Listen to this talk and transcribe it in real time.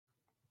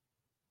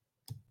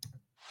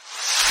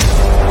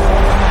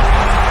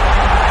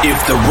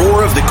If the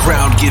roar of the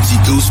crowd gives you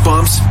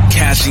goosebumps,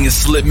 catching a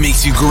slip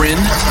makes you grin,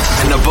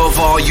 and above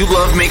all, you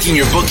love making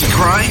your bookie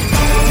cry,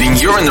 then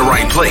you're in the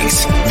right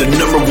place. The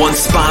 #1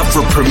 spot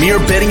for premier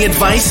betting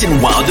advice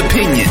and wild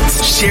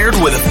opinions, shared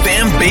with a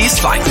fan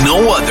base like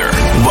no other.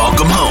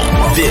 Welcome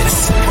home.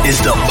 This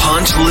is the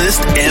Punch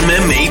List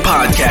MMA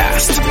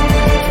Podcast.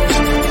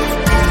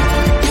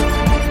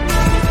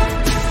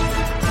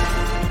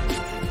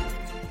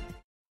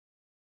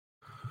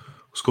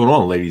 What's going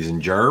on, ladies and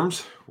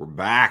germs? We're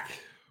back.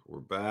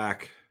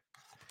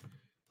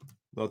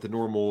 Not the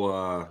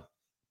normal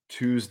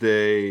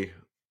Tuesday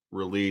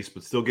release,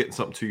 but still getting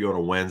something to you on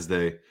a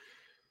Wednesday.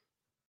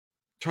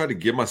 Tried to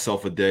give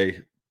myself a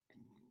day.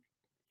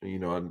 You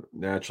know, I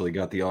naturally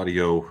got the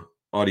audio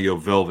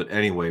velvet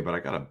anyway, but I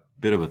got a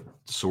bit of a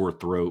sore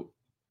throat,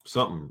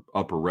 something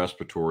upper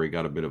respiratory,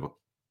 got a bit of a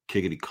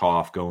kickety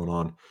cough going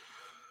on.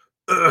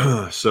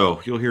 So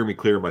you'll hear me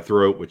clear my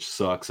throat, which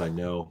sucks, I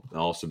know.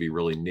 I'll also be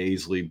really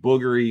nasally,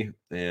 boogery,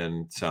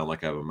 and sound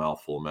like I have a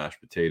mouthful of mashed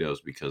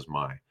potatoes because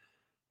my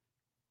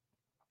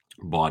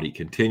body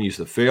continues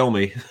to fail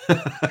me.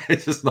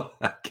 It's just not,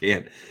 I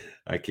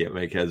can't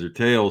make heads or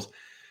tails.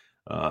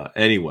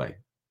 Anyway,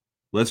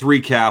 let's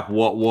recap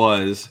what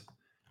was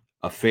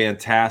a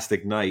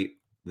fantastic night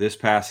this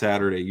past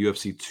Saturday,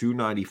 UFC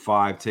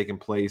 295 taking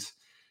place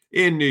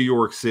in New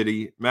York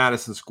City,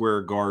 Madison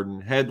Square Garden,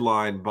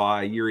 headlined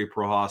by Yuri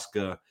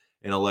Prochazka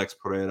and Alex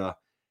Pereira.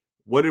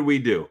 What did we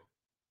do?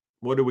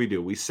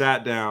 We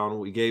sat down,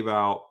 we gave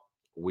out,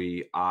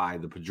 the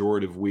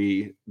pejorative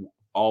we,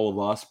 all of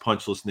us,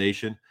 Punchless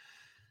Nation,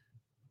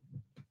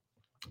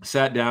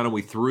 sat down and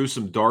we threw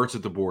some darts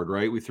at the board,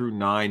 right? We threw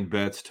 9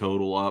 bets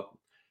total up.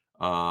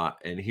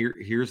 And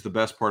here's the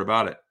best part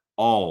about it.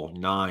 All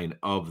 9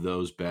 of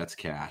those bets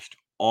cashed.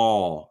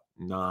 All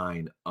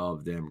 9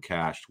 of them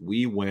cashed.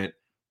 We went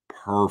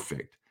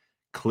perfect,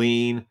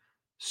 clean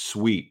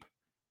sweep.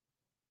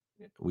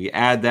 We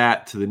add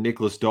that to the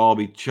Nicholas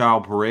Dalby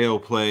Chao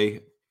Pareo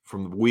play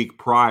from the week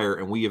prior,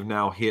 and we have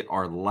now hit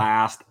our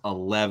last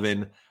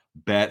 11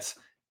 bets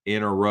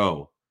in a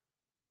row.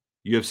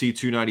 UFC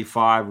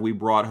 295, we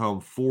brought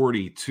home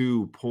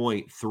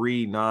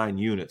 42.39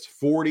 units.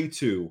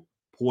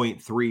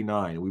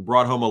 42.39. We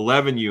brought home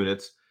 11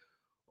 units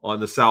on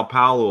the Sao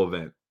Paulo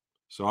event.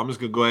 So I'm just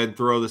going to go ahead and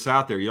throw this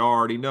out there. You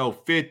already know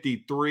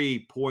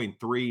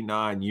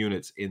 53.39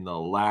 units in the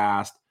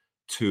last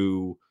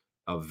 2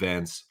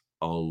 events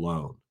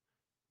alone.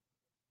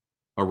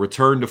 A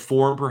return to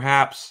form,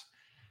 perhaps?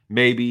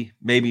 Maybe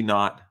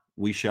not.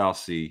 We shall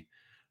see.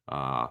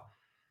 Alex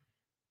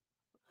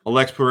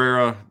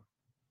Pereira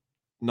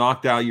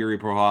knocked out Yuri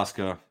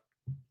Prochazka.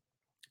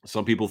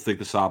 Some people think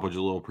the stoppage was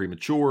a little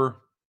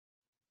premature.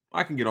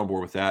 I can get on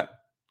board with that.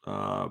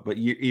 But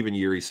even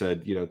Yuri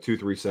said,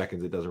 2-3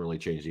 seconds, it doesn't really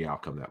change the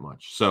outcome that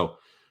much. So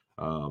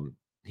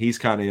he's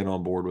kind of in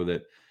on board with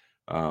it.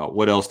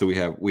 What else do we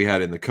have? We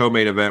had in the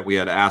co-main event, we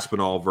had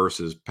Aspinall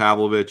versus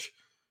Pavlovich.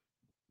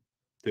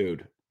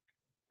 Dude,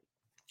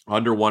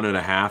 under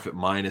 1.5 at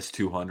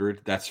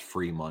 -200. That's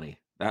free money.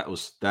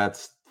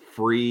 That's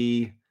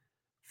free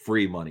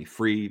money,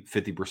 free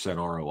 50%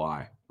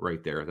 ROI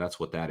right there. That's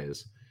what that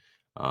is.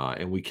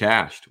 And we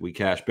cashed.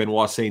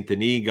 Benoit Saint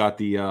Denis got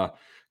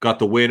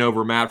the win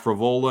over Matt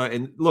Frevola.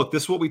 And look,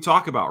 this is what we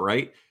talk about,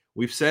 right?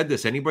 We've said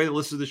this. Anybody that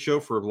listens to the show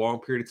for a long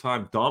period of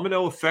time,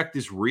 domino effect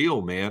is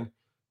real, man.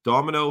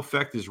 Domino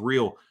effect is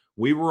real.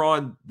 We were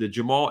on the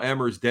Jamal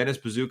Emmers, Dennis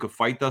Bazooka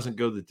fight doesn't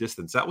go the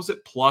distance. That was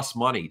at plus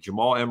money.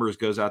 Jamal Emmers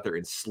goes out there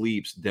and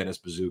sleeps Dennis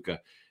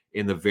Bazooka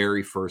in the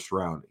very first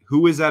round.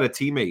 Who is that a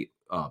teammate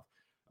of?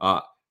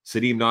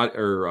 Sadim,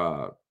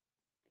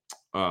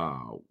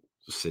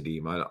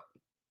 Sadim.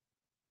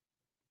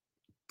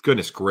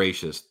 Goodness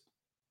gracious.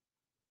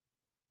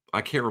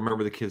 I can't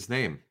remember the kid's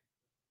name.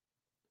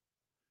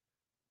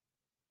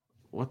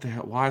 What the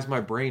hell? Why is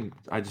my brain?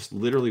 I just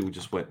literally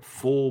went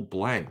full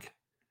blank.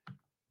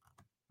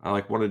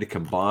 I wanted to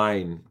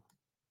combine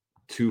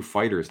 2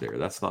 fighters there.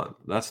 That's not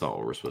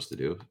what we're supposed to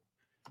do.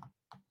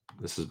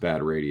 This is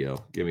bad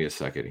radio. Give me a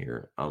second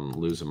here. I'm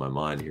losing my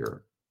mind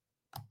here.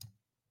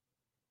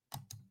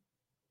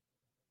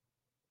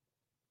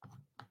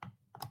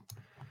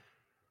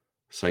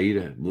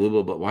 Saida, blah,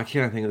 blah, blah. Why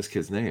can't I think of this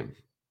kid's name?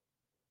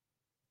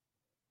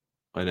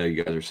 I know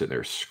you guys are sitting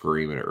there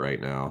screaming it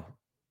right now.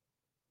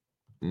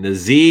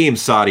 Nazim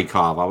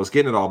Sadikov. I was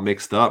getting it all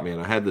mixed up, man.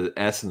 I had the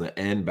S and the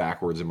N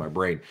backwards in my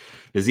brain.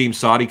 Nazim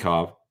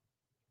Sadikov.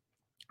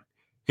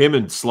 Him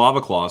and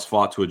Slavaklaus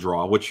fought to a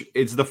draw, which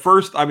it's the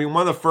first, not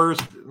one of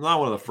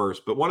the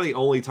first, but one of the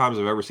only times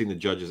I've ever seen the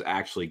judges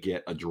actually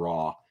get a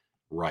draw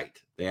right.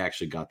 They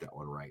actually got that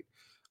one right.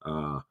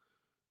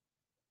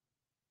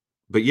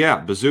 But yeah,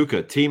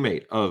 Bazooka,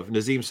 teammate of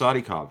Nazim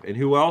Sadikov. And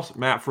who else?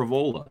 Matt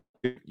Frevola.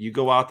 You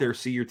go out there,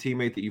 see your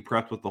teammate that you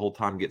prepped with the whole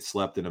time get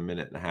slept in a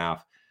minute and a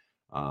half.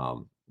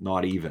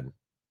 Not even.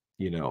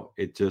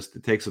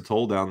 It takes a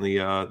toll down.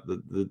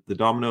 The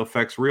domino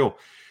effect's real.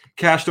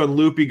 Cashed on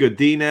Lupi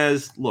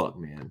Godinez. Look,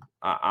 man,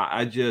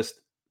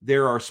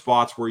 there are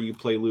spots where you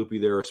play Lupi.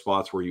 There are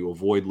spots where you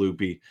avoid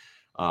Lupi.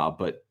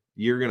 But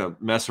you're gonna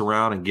mess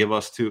around and give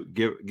us to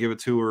give it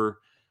to her,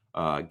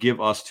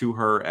 give us to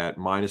her at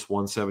minus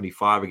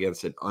 175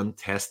 against an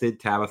untested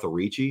Tabitha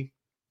Ricci.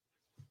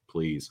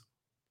 Please,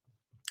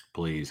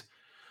 please,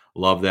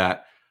 love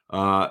that.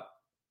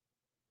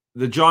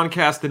 The John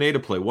Castaneda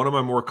play, one of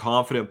my more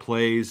confident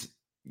plays.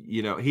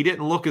 He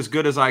didn't look as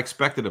good as I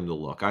expected him to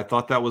look. I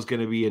thought that was going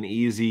to be an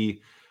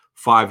easy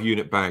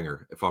 5-unit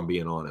banger, if I'm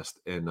being honest.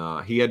 And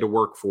he had to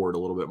work for it a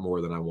little bit more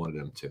than I wanted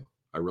him to.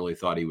 I really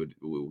thought he would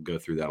go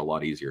through that a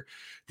lot easier.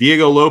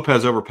 Diego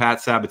Lopez over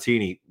Pat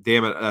Sabatini.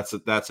 Damn it,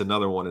 that's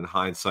another one in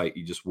hindsight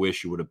you just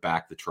wish you would have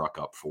backed the truck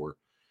up for.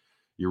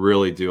 You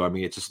really do. I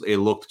mean, it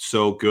looked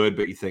so good,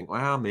 but you think,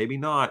 well, maybe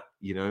not.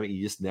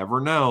 You just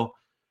never know.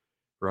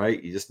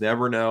 Right? You just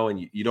never know. And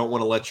you don't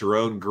want to let your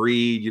own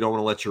greed, you don't want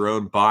to let your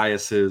own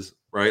biases,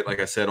 right? Like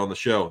I said on the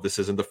show, this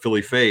isn't the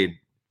Philly fade,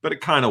 but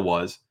it kind of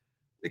was.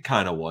 It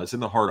kind of was in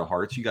the heart of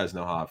hearts. You guys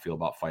know how I feel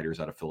about fighters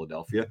out of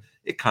Philadelphia.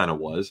 It kind of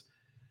was,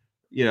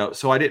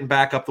 so I didn't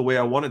back up the way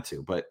I wanted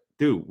to, but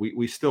dude,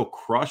 we still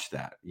crushed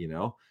that,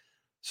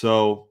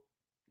 So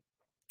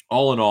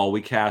all in all, we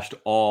cashed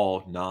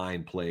all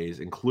 9 plays,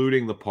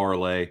 including the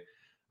parlay.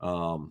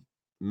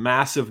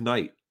 Massive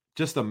night,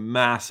 just a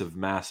massive,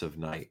 massive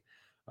night.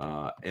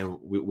 And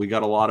we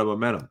got a lot of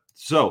momentum.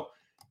 So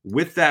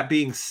with that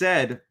being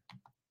said,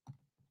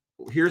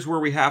 here's where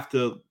we have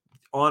to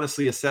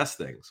honestly assess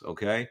things.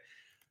 Okay.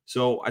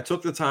 So I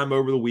took the time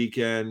over the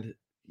weekend,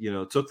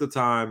 took the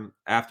time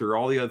after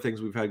all the other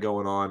things we've had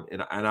going on.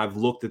 And I've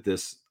looked at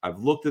this.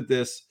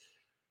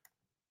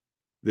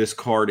 This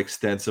card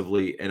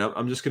extensively. And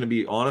I'm just going to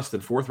be honest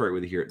and forthright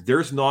with you here.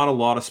 There's not a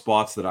lot of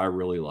spots that I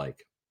really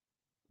like.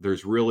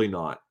 There's really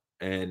not.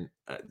 And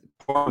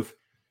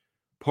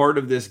part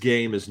of this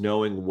game is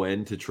knowing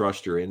when to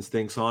trust your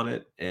instincts on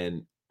it.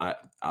 And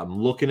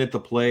I'm looking at the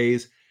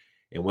plays,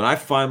 and when I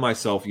find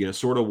myself,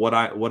 sort of what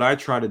I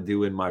try to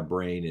do in my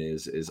brain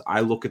is I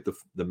look at the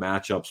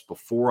matchups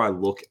before I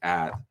look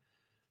at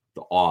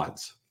the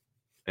odds,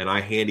 and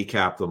I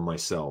handicap them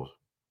myself.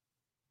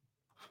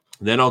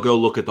 Then I'll go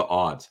look at the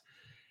odds.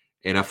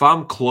 And if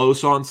I'm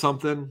close on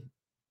something,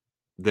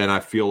 then I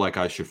feel like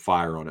I should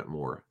fire on it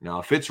more. Now,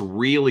 if it's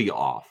really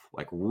off,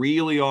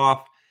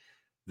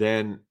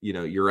 then,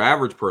 your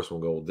average person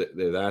will go,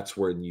 that's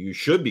when you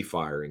should be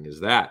firing, is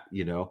that,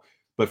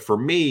 But for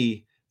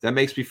me, that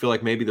makes me feel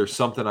like maybe there's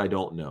something I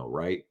don't know,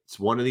 right? It's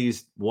one of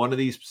these,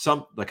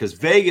 because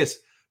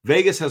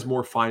Vegas has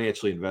more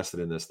financially invested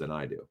in this than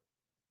I do.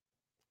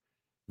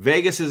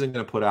 Vegas isn't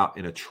going to put out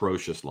an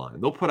atrocious line.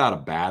 They'll put out a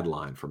bad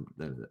line from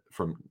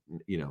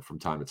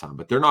time to time,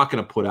 but they're not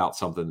going to put out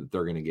something that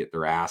they're going to get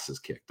their asses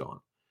kicked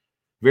on.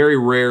 Very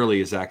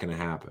rarely is that going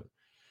to happen.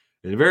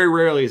 And very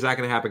rarely is that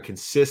going to happen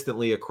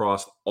consistently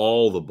across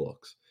all the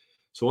books.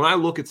 So when I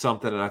look at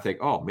something and I think,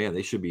 oh man,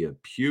 they should be a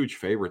huge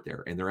favorite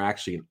there, and they're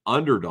actually an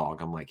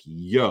underdog, I'm like,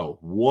 yo,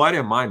 what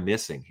am I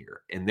missing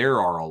here? And there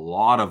are a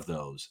lot of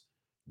those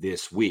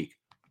this week.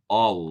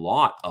 A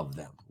lot of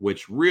them,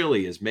 which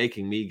really is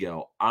making me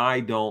go, I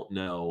don't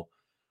know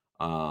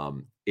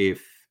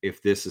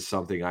if this is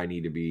something I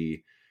need to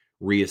be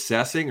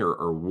reassessing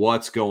or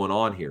what's going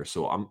on here.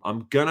 So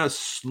I'm gonna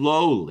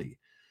slowly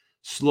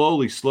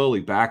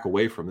back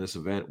away from this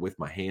event with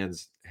my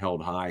hands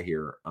held high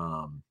here.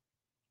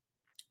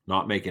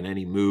 Not making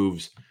any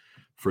moves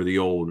for the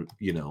old,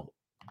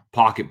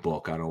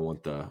 pocketbook. I don't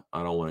want to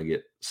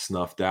get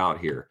snuffed out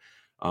here.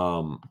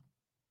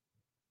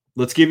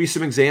 Let's give you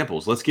some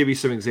examples. First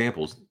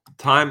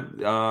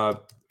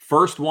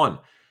one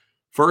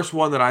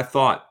that I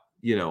thought,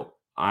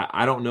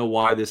 I don't know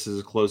why this is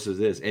as close as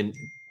it is. And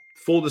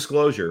full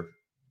disclosure,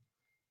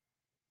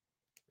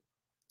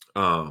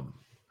 I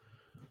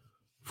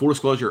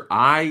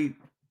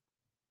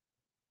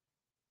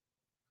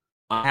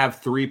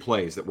have 3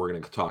 plays that we're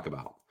going to talk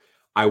about.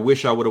 I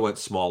wish I would have went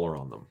smaller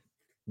on them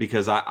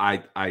because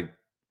I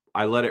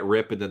let it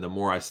rip, and then the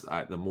more I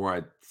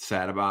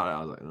sat about it,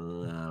 I was like, I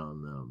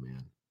don't know,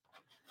 man.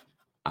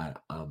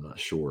 I'm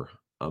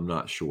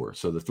not sure.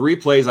 So the 3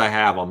 plays I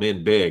have, I'm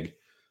in big.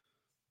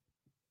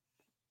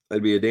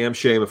 It'd be a damn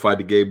shame if I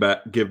had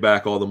to give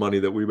back all the money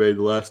that we made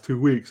the last 2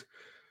 weeks.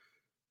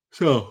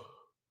 So,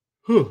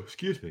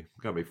 excuse me,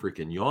 got me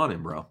freaking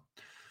yawning, bro.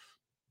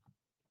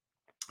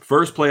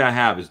 First play I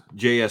have is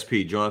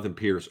JSP, Jonathan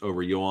Pierce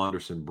over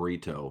Yoanderson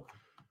Brito.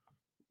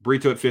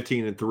 Brito at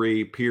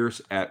 15-3,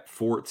 Pierce at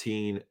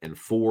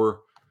 14-4.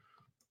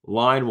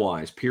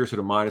 Line-wise, Pierce at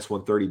a minus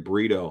 130,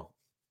 Brito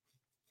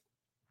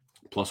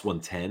plus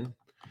 110.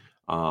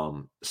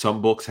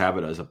 Some books have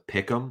it as a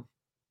pick 'em.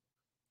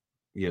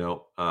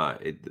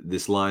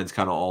 This line's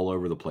kind of all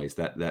over the place.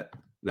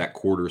 That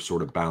quarter is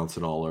sort of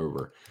bouncing all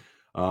over.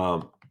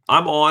 I'm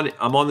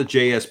on the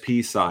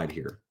JSP side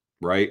here,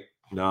 right?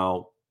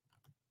 Now,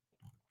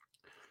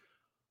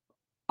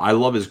 I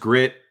love his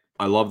grit.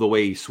 I love the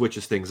way he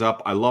switches things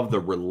up. I love the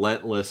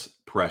relentless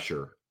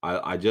pressure.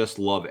 I just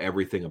love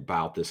everything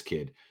about this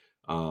kid.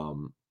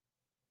 The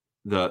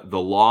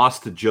loss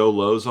to Joe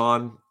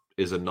Lozon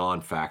is a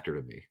non-factor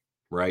to me,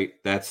 right?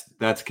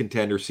 That's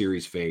Contender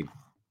Series fade.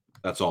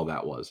 That's all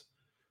that was.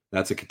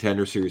 That's a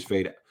Contender Series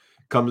fade.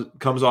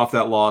 Comes off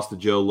that loss to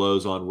Joe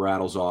Lozon,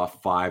 rattles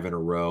off 5 in a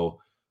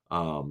row.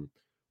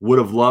 Would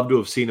have loved to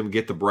have seen him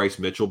get the Bryce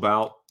Mitchell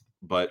bout,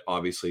 but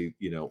obviously,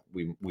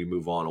 we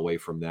move on away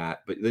from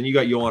that. But then you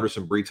got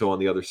Yoanderson Brito on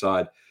the other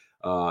side.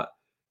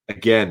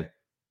 Again,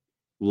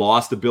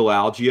 lost to Bill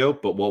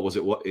Algeo, but what was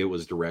it? It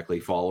was directly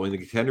following the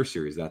Contender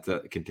Series. That's a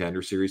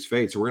Contender Series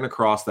fade. So we're going to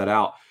cross that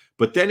out.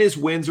 But then his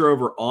wins are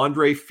over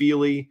Andre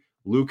Feely,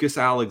 Lucas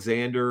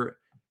Alexander,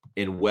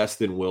 and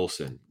Weston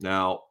Wilson.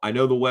 Now, I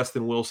know the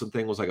Weston Wilson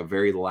thing was like a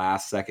very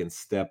last-second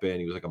step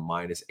in. He was like a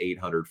minus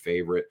 800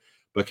 favorite.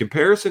 But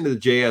comparison to the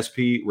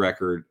JSP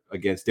record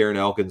against Darren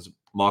Elkins,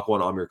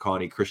 Makwan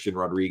Amirkhani, Christian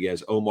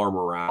Rodriguez, Omar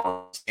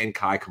Morales, and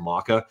Kai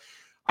Kamaka,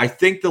 I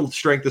think the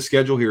strength of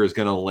schedule here is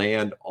going to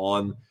land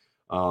on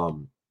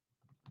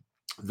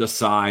the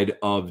side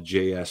of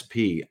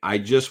JSP. I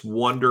just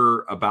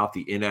wonder about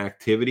the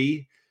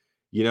inactivity.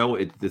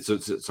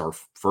 It's our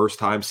first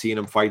time seeing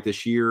him fight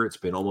this year. It's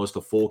been almost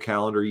a full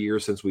calendar year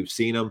since we've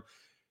seen him.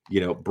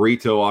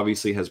 Brito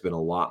obviously has been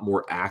a lot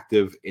more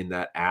active in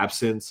that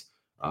absence.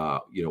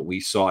 We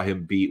saw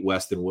him beat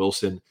Weston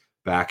Wilson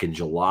back in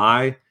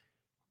July.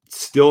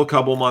 Still a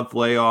couple month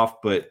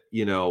layoff, but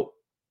Joe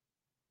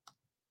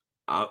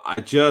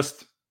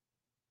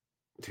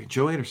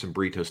Anderson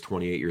Brito's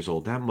 28 years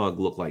old. That mug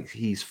looked like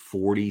he's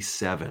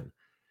 47.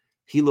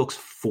 He looks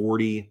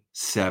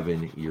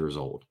 47 years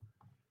old.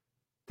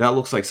 That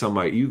looks like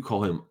somebody, you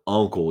call him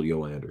Uncle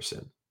Joe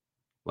Anderson.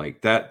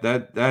 Like that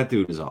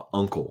dude is an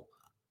uncle.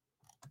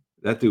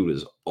 That dude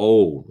is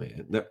old,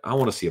 man. I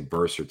want to see a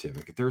birth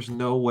certificate. There's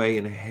no way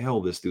in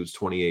hell this dude's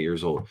 28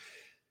 years old.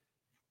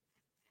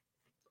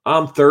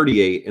 I'm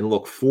 38 and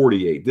look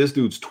 48. This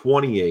dude's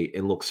 28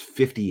 and looks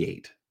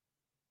 58.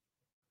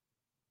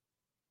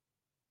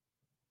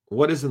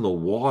 What is in the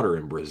water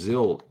in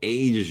Brazil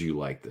ages you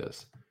like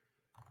this?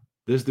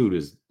 This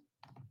dude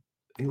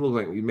he looks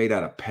like he's made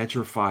out of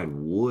petrified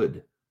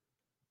wood.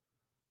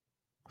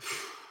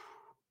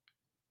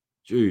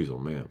 Jeez, oh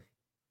man.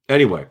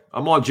 Anyway,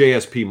 I'm on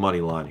JSP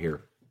money line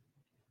here.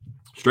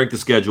 Strength of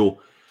schedule,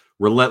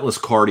 relentless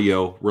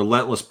cardio,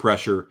 relentless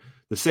pressure.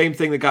 The same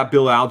thing that got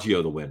Bill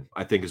Algeo the win,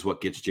 I think, is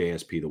what gets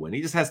JSP the win.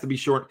 He just has to be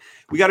short.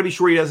 We got to be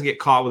sure he doesn't get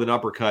caught with an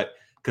uppercut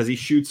because he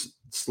shoots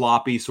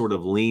sloppy, sort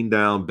of lean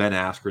down, Ben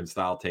Askren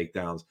style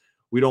takedowns.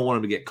 We don't want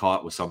him to get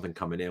caught with something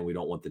coming in. We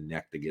don't want the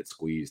neck to get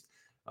squeezed.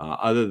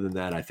 Other than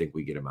that, I think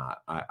we get him out.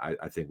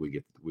 I think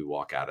we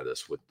walk out of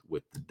this with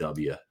the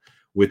W.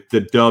 With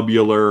the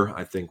W-ler,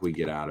 I think we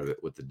get out of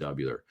it with the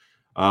W-ler.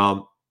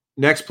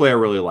 Next play I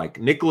really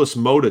like, Nicholas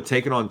Mota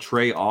taking on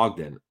Trey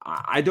Ogden.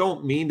 I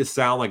don't mean to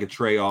sound like a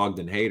Trey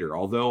Ogden hater,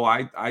 although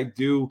I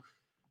do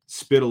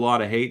spit a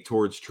lot of hate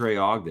towards Trey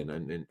Ogden,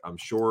 and I'm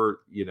sure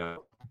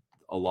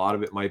a lot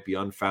of it might be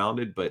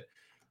unfounded, but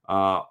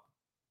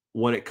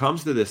when it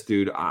comes to this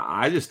dude,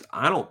 I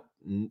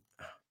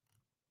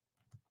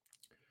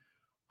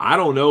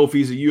don't know if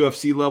he's a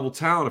UFC level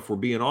talent, if we're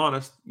being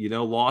honest.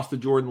 Lost to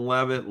Jordan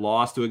Levitt,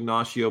 lost to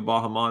Ignacio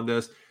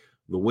Bahamondes,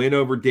 the win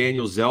over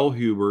Daniel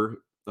Zellhuber.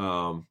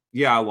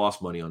 I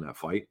lost money on that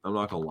fight. I'm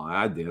not going to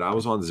lie. I did. I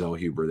was on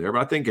Zellhuber there,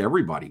 but I think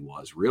everybody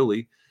was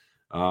really.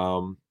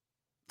 I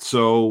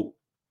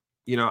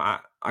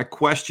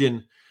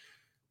question.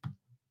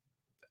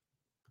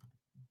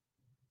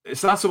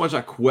 It's not so much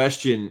I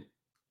question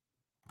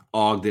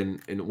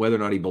Ogden and whether or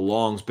not he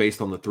belongs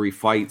based on the 3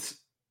 fights,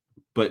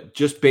 but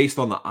just based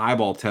on the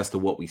eyeball test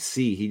of what we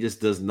see, he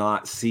just does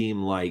not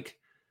seem like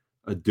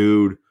a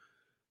dude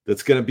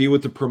that's going to be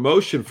with the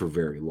promotion for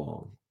very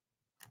long,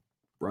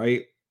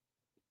 right?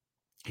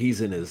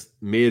 He's in his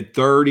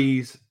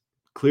mid-30s,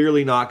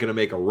 clearly not going to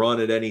make a run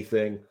at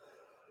anything.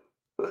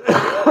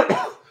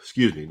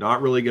 Excuse me,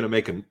 not really going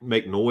to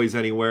make noise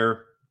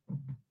anywhere.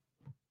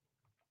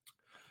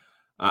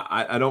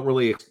 I don't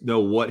really know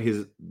what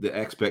the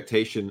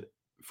expectation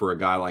for a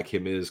guy like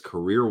him is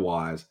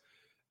career-wise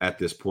at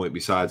this point,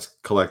 besides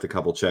collect a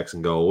couple checks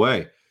and go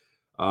away.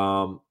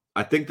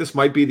 I think this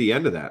might be the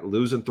end of that.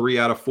 Losing 3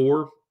 out of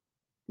 4.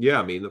 Yeah,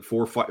 I mean,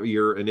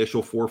 your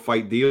initial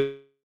 4-fight deal,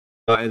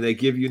 and they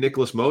give you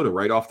Nicholas Mota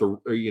right off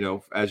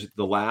as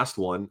the last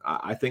one.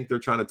 I think they're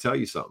trying to tell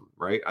you something,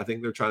 right? I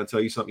think they're trying to tell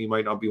you something you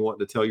might not be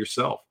wanting to tell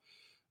yourself.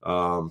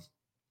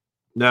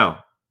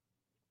 Now,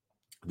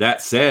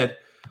 that said,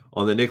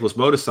 on the Nicholas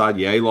Mota side,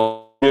 he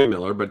lost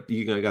Miller, but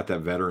you got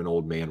that veteran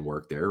old man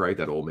work there, right?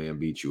 That old man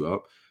beat you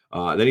up.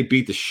 Then he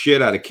beat the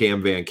shit out of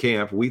Cam Van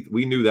Camp.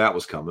 We knew that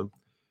was coming.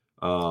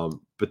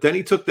 But then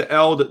he took the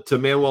L to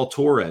Manuel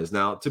Torres.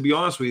 Now, to be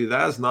honest with you,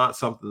 that is not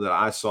something that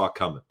I saw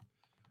coming.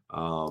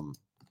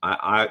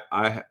 I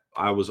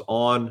was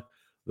on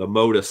the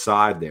Mota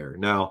side there.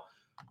 Now,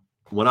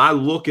 when I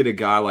look at a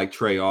guy like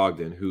Trey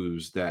Ogden,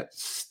 who's that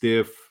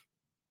stiff,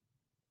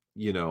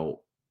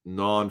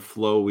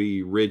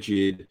 non-flowy,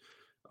 rigid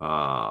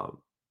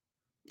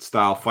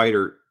style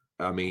fighter,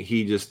 I mean,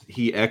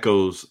 he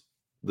echoes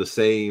the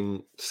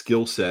same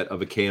skill set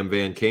of a Cam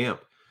Van Camp.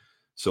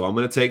 So I'm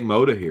going to take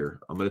Mota here.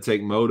 I'm going to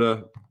take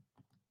Mota,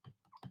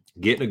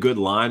 getting a good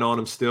line on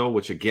him still,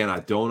 which, again, I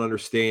don't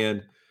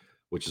understand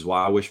which is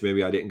why I wish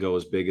maybe I didn't go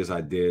as big as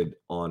I did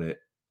on it.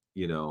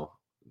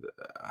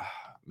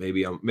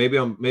 Maybe I'm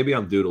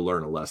due to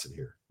learn a lesson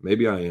here.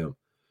 Maybe I am.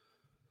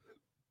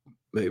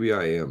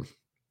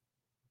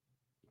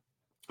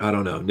 I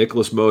don't know.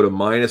 Nicholas Moda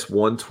minus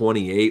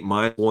 128,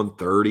 minus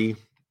 130.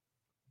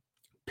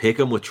 Pick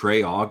him with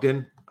Trey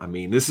Ogden. I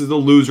mean, this is the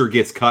loser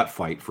gets cut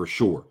fight for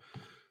sure.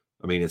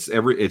 I mean, it's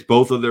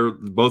both of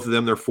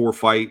them their fourth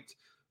fight.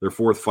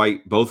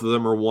 Both of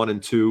them are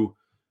 1-2.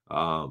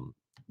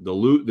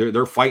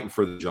 They're fighting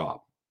for the job.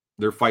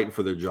 They're fighting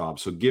for their job.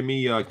 So give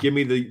me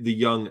the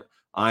young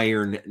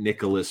Iron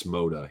Nicholas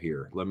Moda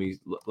here. Let me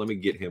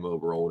get him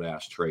over old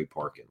ass Trey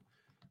Parkin.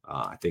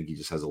 I think he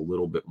just has a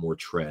little bit more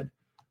tread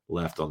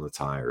left on the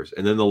tires.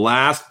 And then the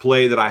last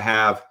play that I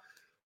have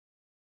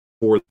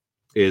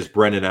is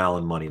Brendan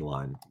Allen money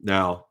line.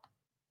 Now,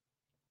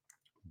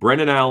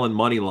 Brendan Allen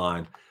money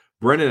line.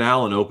 Brendan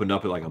Allen opened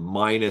up at like a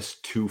minus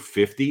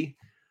 250.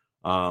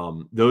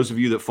 Those of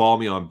you that follow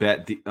me on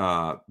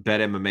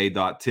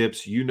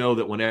betmma.tips, you know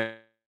that whenever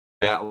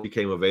that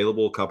became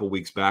available a couple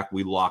weeks back,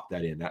 we locked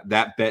that in.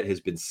 That bet has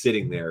been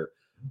sitting there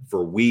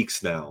for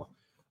weeks now.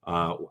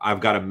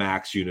 I've got a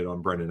max unit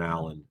on Brendan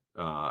Allen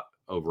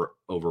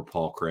over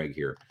Paul Craig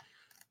here.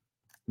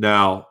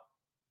 Now,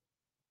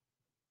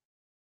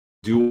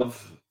 do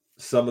love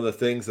some of the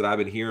things that I've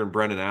been hearing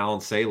Brendan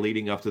Allen say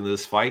leading up to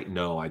this fight?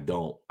 No, I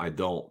don't.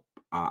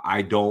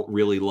 I don't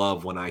really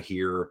love when I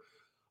hear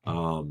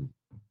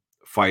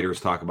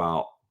fighters talk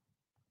about,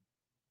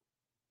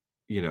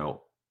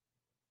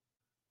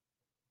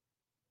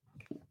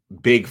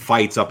 big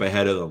fights up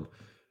ahead of them,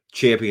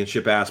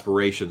 championship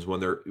aspirations when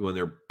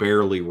they're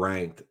barely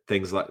ranked,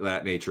 things like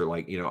that nature.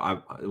 Like,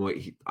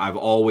 I've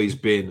always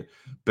been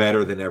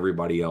better than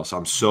everybody else.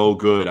 I'm so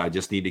good. I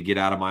just need to get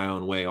out of my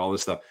own way. All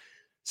this stuff.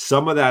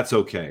 Some of that's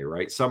okay,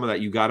 right? Some of that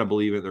you got to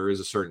believe it. There is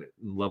a certain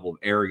level of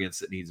arrogance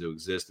that needs to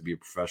exist to be a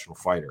professional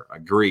fighter.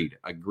 Agreed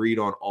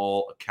on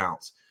all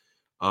accounts.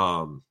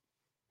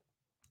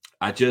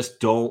 I just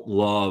don't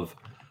love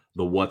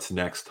the what's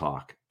next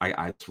talk.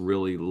 I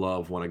really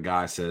love when a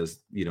guy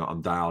says,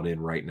 I'm dialed in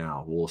right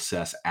now. We'll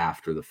assess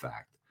after the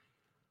fact.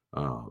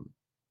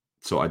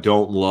 So I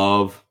don't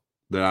love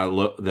that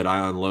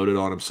I unloaded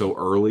on him so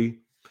early,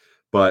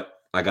 but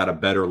I got a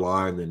better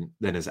line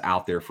than is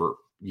out there for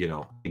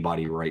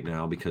anybody right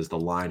now, because the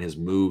line has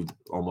moved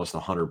almost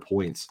 100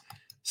 points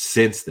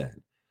since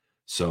then.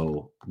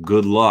 So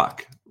good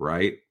luck,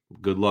 right?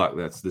 Good luck.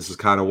 This is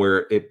kind of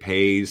where it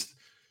pays.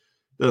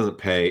 Doesn't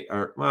pay,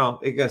 or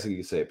well, I guess you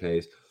could say it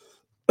pays.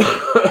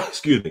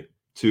 Excuse me,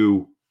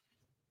 to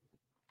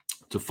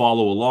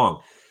follow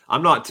along.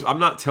 I'm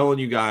not telling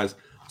you guys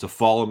to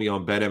follow me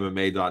on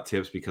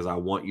betmma.tips because I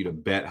want you to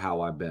bet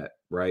how I bet,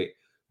 right?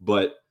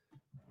 But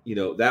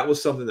that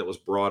was something that was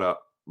brought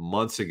up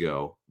months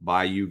ago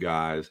by you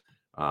guys,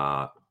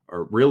 or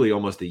really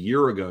almost a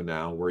year ago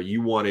now, where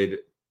you wanted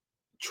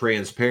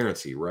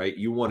transparency, right?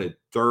 You wanted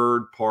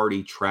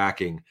third-party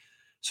tracking,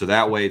 so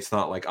that way it's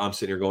not like I'm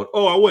sitting here going,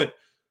 "Oh, I went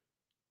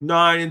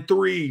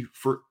 9-3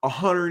 for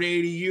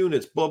 180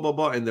 units, blah, blah,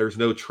 blah." And there's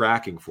no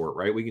tracking for it,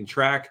 right? We can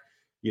track,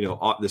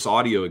 this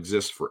audio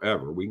exists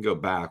forever. We can go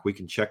back, we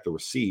can check the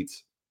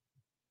receipts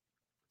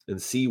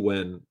and see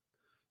when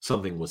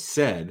something was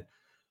said.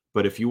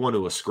 But if you want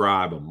to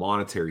ascribe a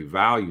monetary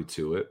value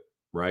to it,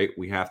 right,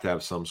 we have to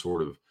have some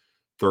sort of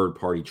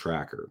third-party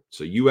tracker.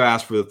 So you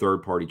asked for the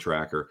third-party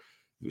tracker.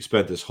 I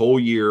spent this whole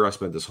year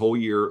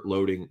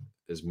loading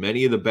as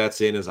many of the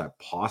bets in as I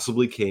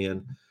possibly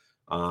can.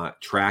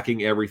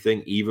 Tracking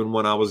everything, even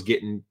when I was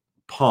getting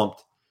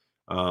pumped.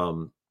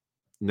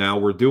 Now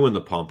we're doing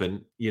the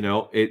pumping.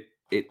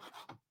 It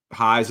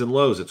highs and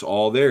lows. It's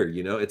all there.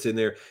 It's in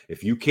there.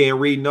 If you can't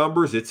read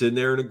numbers, it's in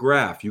there in a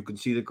graph. You can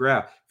see the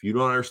graph. If you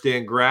don't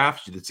understand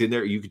graphs, it's in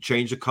there. You can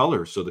change the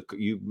color. So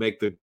you make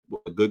the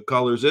good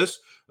color is this,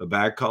 the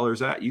bad color is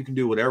that. You can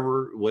do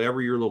whatever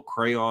your little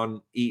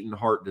crayon eating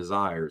heart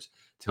desires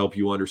to help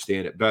you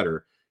understand it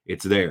better.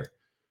 It's there.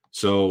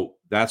 So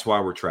that's why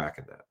we're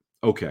tracking that.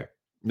 Okay.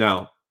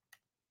 Now,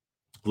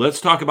 let's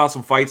talk about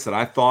some fights that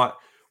I thought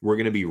were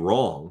going to be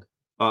wrong.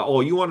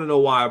 You want to know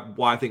why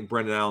I think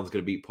Brendan Allen's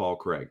going to beat Paul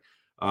Craig?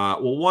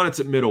 Well, one, it's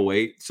at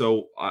middleweight.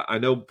 So I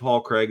know Paul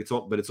Craig,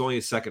 but it's only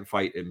his second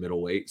fight at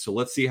middleweight. So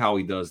let's see how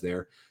he does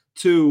there.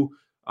 Two,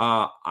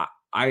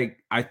 I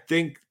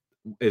think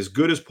as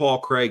good as Paul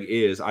Craig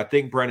is, I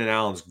think Brendan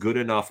Allen's good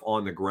enough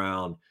on the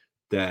ground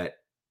that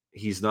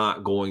he's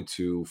not going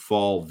to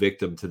fall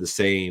victim to the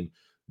same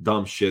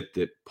dumb shit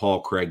that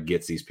Paul Craig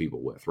gets these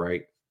people with,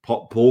 right?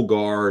 Pull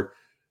guard,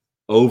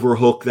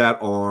 overhook that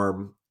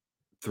arm,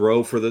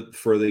 throw for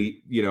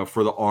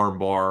the arm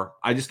bar.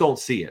 I just don't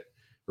see it,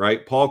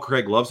 right? Paul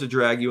Craig loves to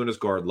drag you in his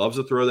guard, loves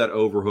to throw that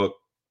overhook,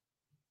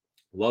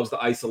 loves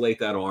to isolate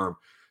that arm,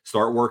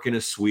 start working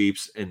his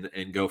sweeps and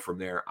go from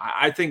there.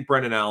 I think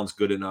Brendan Allen's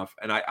good enough,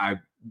 and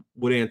I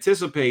would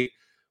anticipate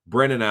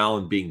Brendan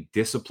Allen being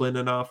disciplined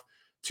enough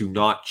to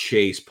not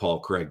chase Paul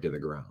Craig to the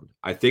ground.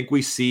 I think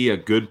we see a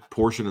good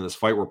portion of this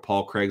fight where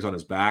Paul Craig's on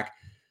his back.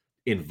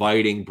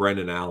 inviting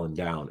Brendan Allen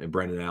down, and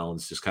Brendan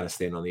Allen's just kind of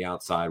standing on the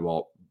outside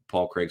while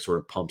Paul Craig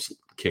sort of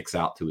kicks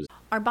out to his.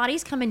 Our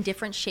bodies come in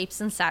different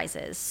shapes and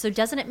sizes, so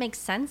doesn't it make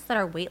sense that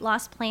our weight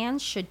loss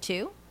plans should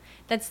too?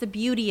 That's the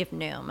beauty of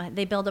Noom.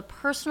 They build a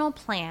personal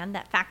plan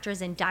that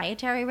factors in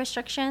dietary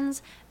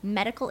restrictions,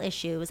 medical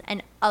issues,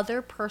 and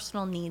other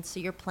personal needs so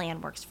your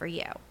plan works for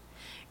you.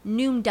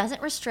 Noom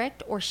doesn't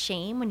restrict or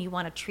shame when you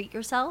want to treat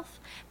yourself.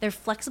 Their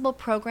flexible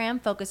program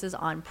focuses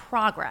on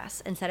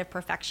progress instead of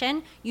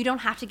perfection. You don't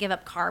have to give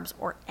up carbs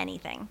or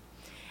anything.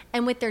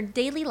 And with their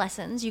daily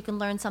lessons, you can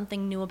learn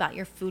something new about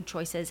your food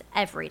choices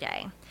every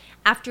day.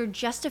 After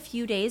just a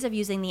few days of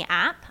using the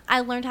app,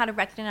 I learned how to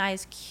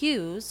recognize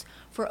cues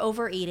for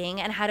overeating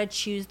and how to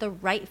choose the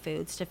right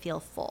foods to feel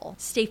full.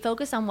 Stay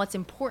focused on what's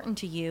important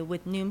to you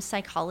with Noom's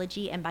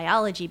psychology and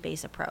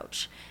biology-based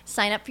approach.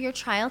 Sign up for your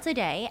trial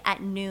today at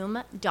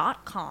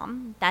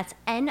Noom.com. That's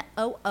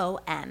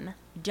Noom.com.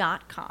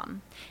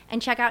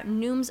 And check out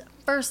Noom's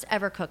first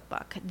ever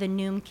cookbook, The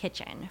Noom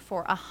Kitchen,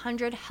 for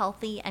 100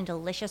 healthy and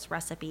delicious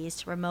recipes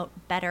to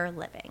promote better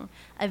living.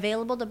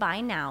 Available to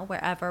buy now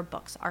wherever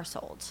books are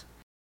sold.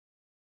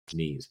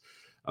 Knees.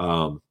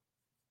 I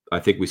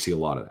think we see a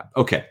lot of that.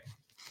 Okay.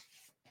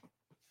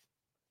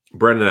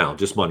 Brendan Allen,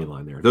 just money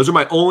line there. Those are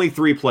my only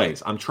 3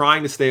 plays. I'm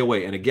trying to stay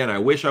away. And again, I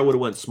wish I would have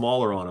went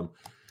smaller on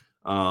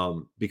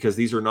them because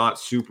these are not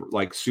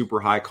super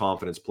high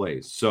confidence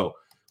plays. So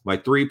my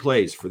 3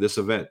 plays for this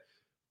event: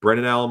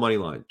 Brendan Allen money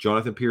line,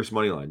 Jonathan Pierce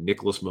money line,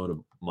 Nicholas Mona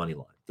money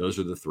line. Those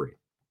are the 3.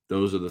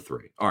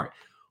 All right.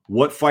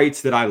 What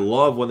fights did I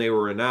love when they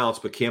were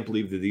announced, but can't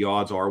believe that the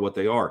odds are what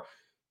they are?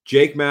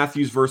 Jake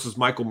Matthews versus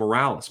Michael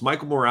Morales.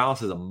 Michael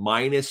Morales is a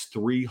minus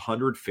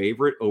 300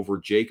 favorite over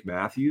Jake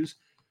Matthews.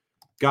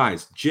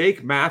 Guys,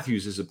 Jake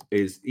Matthews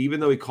is even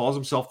though he calls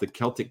himself the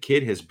Celtic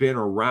Kid, has been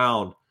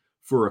around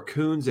for a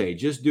coon's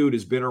age. This dude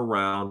has been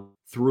around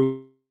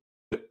through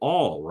it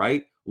all,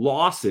 right?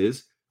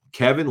 Losses,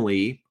 Kevin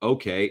Lee,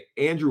 okay.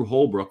 Andrew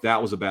Holbrook,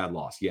 that was a bad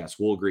loss. Yes,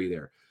 we'll agree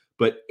there.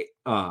 But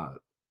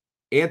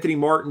Anthony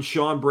Martin,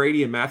 Sean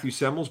Brady, and Matthew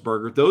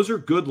Semmelsberger, those are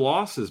good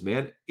losses,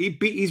 man.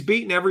 He's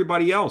beaten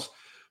everybody else.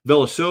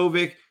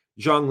 Velisovic,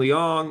 Zhang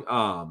Liang,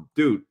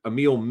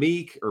 Emil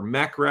Meek, or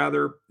Meck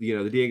rather.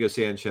 The Diego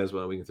Sanchez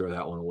one, we can throw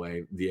that one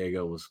away.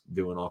 Diego was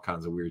doing all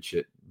kinds of weird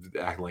shit,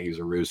 acting like he was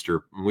a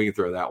rooster. We can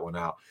throw that one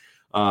out.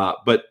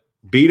 But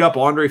beat up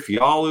Andre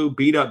Fialho,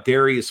 beat up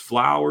Darius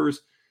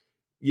Flowers.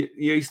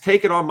 He's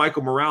taken on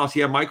Michael Morales.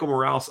 Yeah, Michael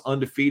Morales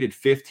undefeated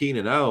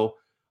 15-0.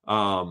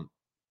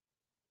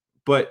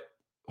 But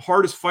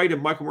hardest fight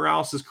in Michael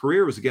Morales'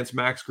 career was against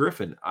Max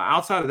Griffin.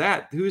 Outside of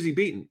that, who's he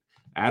beaten?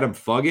 Adam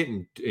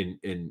Fuggett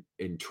and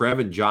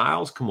Trevin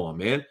Giles. Come on,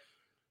 man.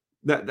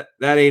 That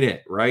ain't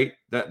it, right?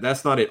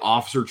 That's not it.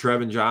 Officer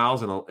Trevin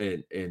Giles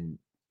and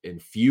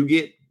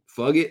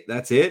Fuggett.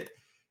 That's it.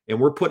 And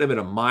we're putting him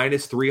at a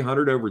minus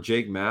 300 over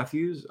Jake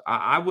Matthews.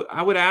 I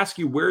would ask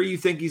you, where do you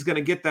think he's going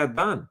to get that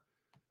done?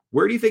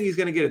 Where do you think he's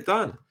going to get it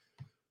done?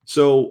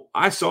 So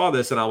I saw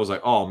this and I was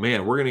like, oh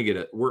man, we're going to get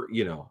it.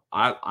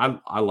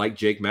 I like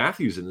Jake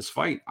Matthews in this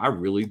fight. I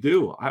really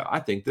do. I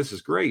think this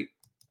is great.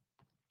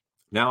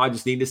 Now I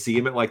just need to see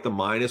him at like the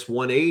minus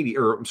 180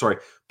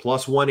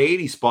 plus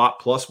 180 spot,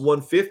 plus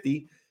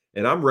 150.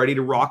 And I'm ready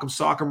to rock him,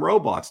 sock him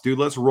robots. Dude,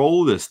 let's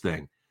roll this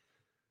thing.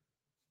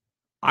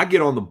 I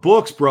get on the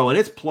books, bro, and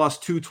it's plus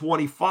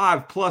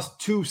 225, plus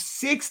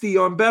 260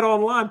 on Bet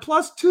Online,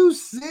 plus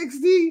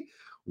 260.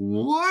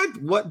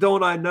 What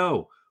don't I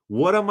know?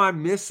 What am I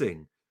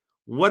missing?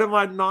 What am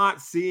I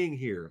not seeing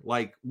here?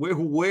 Like,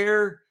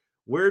 where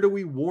do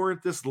we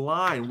warrant this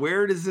line?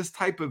 Where does this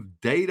type of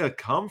data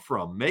come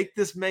from? Make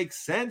this make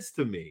sense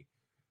to me.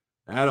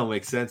 That don't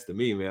make sense to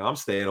me, man. I'm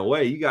staying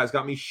away. You guys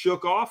got me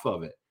shook off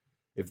of it.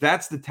 If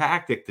that's the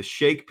tactic to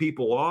shake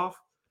people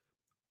off,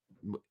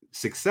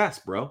 success,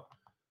 bro.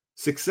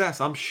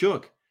 Success. I'm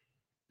shook.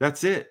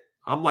 That's it.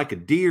 I'm like a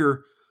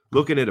deer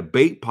looking at a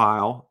bait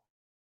pile.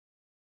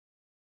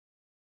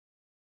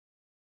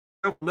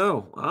 I don't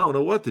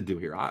know what to do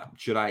here.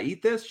 Should I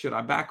eat this? Should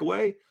I back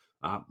away?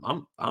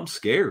 I'm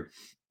scared.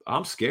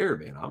 I'm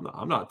scared, man.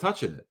 I'm not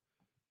touching it.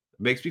 It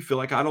makes me feel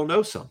like I don't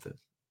know something.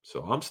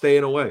 So I'm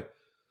staying away.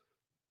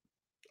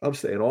 I'm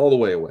staying all the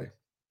way away.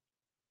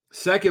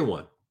 Second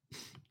one.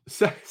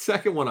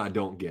 Second one I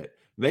don't get.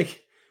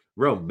 Make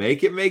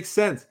it make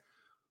sense.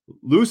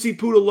 Lucy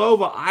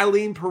Pudilova,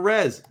 Eileen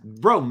Perez.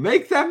 Bro,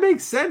 make that make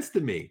sense to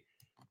me.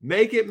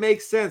 Make it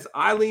make sense.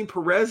 Eileen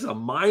Perez, a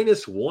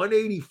minus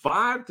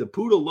 185 to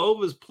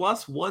Pudilova's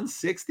plus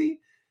 160.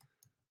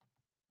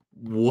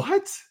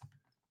 What?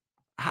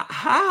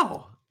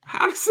 How?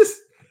 How does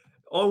this,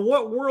 on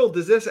what world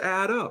does this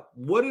add up?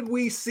 What did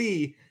we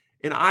see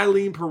in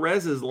Eileen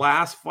Perez's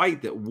last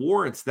fight that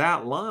warrants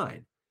that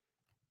line?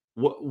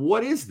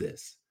 What is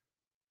this?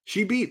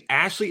 She beat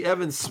Ashley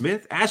Evans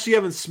Smith. Ashley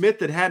Evans Smith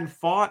that hadn't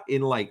fought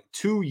in like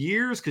 2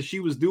 years because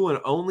she was doing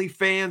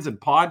OnlyFans and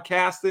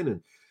podcasting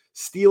and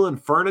stealing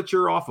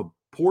furniture off of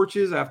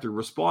porches after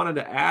responding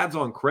to ads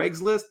on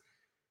Craigslist.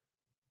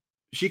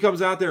 she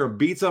comes out there and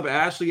beats up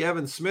Ashley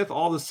Evans Smith.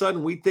 All of a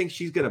sudden, we think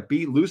she's going to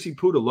beat Lucy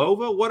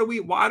Pudilova.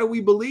 Why do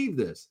we believe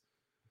this?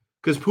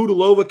 Because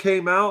Pudilova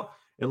came out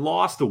and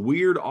lost to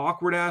weird,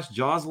 awkward ass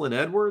Jocelyn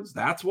Edwards.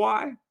 That's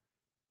why.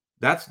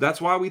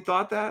 That's why we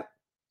thought that,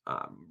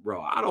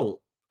 bro. I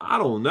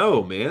don't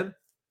know, man.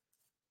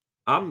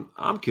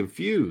 I'm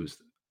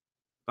confused.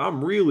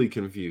 I'm really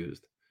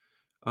confused.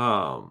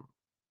 We've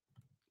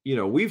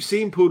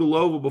seen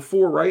Pudilova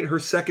before, right? Her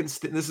second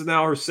stint. This is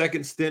now her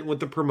second stint with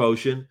the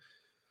promotion.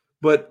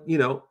 But,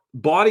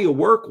 body of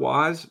work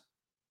wise,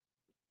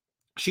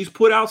 she's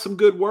put out some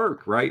good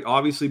work, right?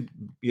 Obviously,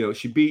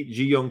 she beat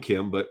Ji Young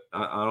Kim, but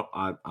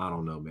I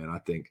don't know, man. I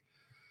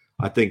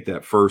think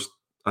that first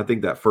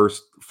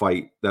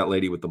fight, that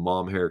lady with the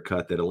mom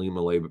haircut that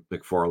Alima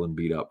McFarland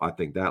beat up, I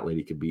think that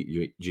lady could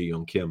beat Ji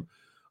Young Kim.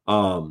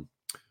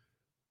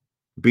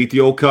 Beat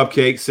the old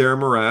cupcake, Sarah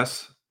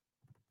Moraes.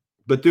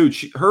 But dude,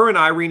 her and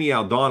Irene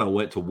Aldana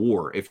went to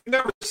war. If you've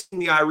never seen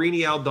the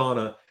Irene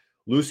Aldana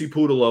Lucy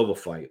Pudilova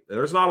fight,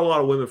 there's not a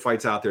lot of women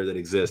fights out there that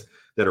exist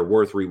that are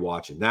worth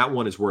rewatching. That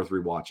one is worth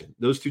rewatching.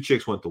 Those two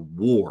chicks went to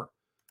war.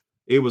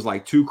 It was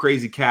like two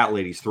crazy cat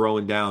ladies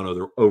throwing down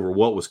over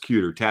what was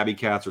cuter, tabby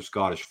cats or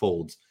Scottish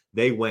folds.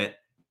 They went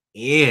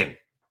in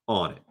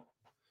on it.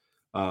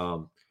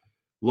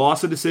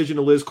 Lost a decision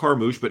to Liz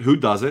Carmouche, but who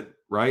doesn't,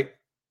 right?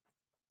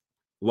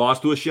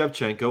 Lost to a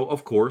Shevchenko,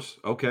 of course.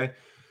 Okay.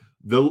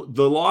 The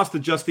loss to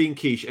Justine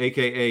Kish,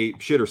 a.k.a.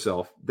 shit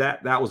herself,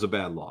 that was a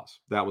bad loss.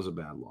 That was a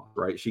bad loss,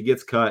 right? She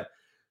gets cut.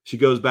 She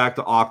goes back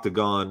to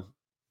Octagon,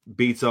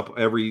 beats up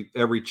every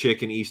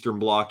chick in Eastern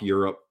Bloc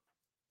Europe,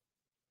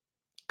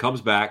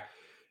 comes back,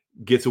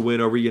 gets a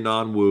win over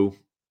Yanan Wu.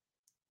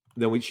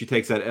 Then she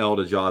takes that L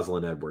to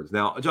Jocelyn Edwards.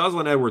 Now,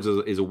 Jocelyn Edwards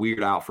is a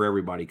weird out for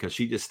everybody because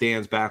she just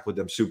stands back with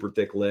them super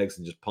thick legs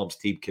and just pumps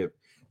teep kicks.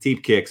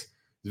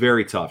 It's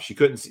very tough. She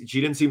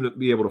didn't seem to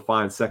be able to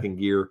find second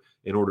gear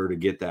in order to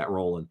get that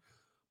rolling.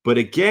 But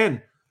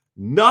again,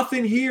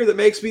 nothing here that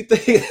makes me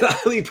think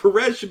that Ali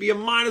Perez should be a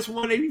minus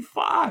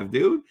 185,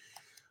 dude.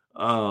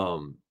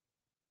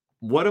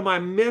 What am I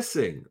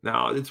missing?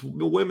 Now, it's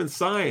the women's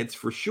science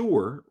for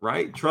sure,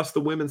 right? Trust the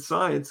women's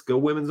science. Go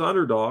women's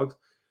underdogs.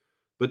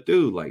 But,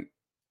 dude,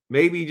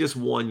 maybe just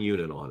one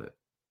unit on it.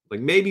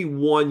 Maybe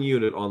one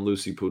unit on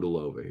Lucy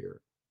Pudilova here.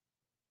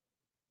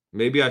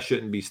 Maybe I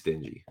shouldn't be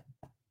stingy.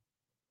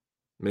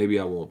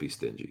 Maybe I won't be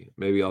stingy.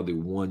 Maybe I'll do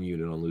one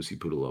unit on Lucy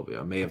Pudilova.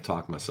 I may have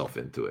talked myself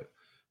into it,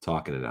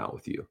 talking it out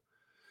with you.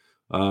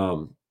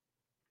 But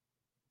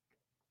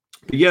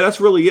yeah, that's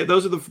really it.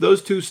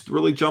 Those two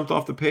really jumped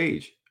off the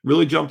page.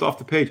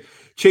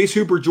 Chase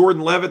Hooper,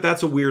 Jordan Levitt,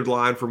 that's a weird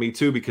line for me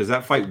too, because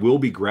that fight will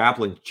be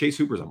grappling. Chase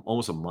Hooper's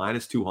almost a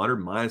minus 200,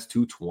 minus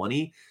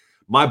 220.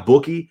 My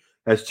bookie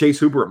has Chase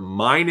Hooper at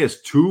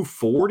minus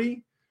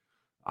 240.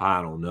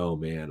 I don't know,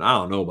 man. I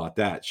don't know about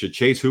that. Should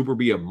Chase Hooper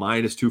be a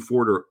minus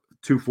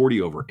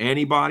 240 over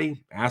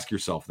anybody? Ask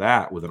yourself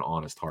that with an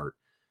honest heart.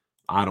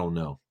 I don't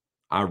know.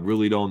 I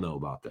really don't know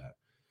about that.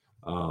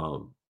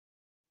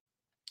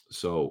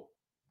 So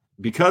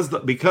because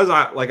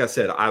I, like I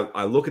said,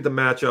 I look at the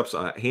matchups,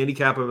 I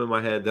handicap them in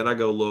my head, then I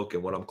go look,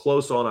 and when I'm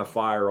close on, I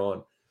fire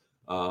on.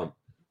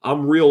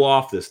 I'm real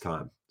off this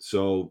time.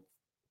 So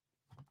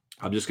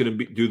I'm just going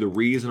to do the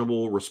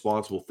reasonable,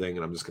 responsible thing,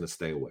 and I'm just going to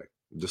stay away.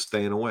 I'm just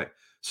staying away.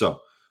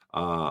 So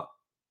I'll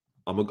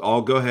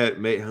go ahead.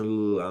 I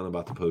don't know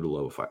about the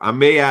Pudilova fight. I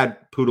may add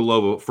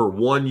Pudilova for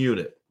one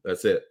unit.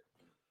 That's it.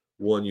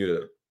 One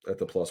unit at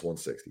the plus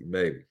 160.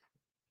 Maybe.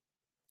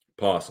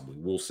 Possibly.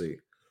 We'll see.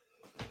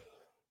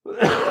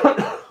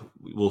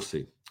 We'll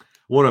see. I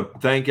want to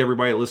thank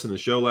everybody that listened to the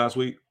show last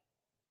week.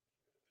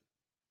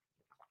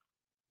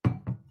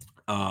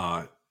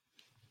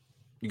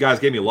 You guys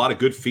gave me a lot of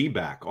good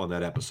feedback on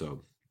that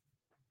episode.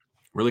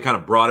 Really kind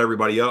of brought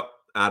everybody up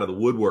out of the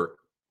woodwork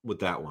with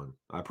that one.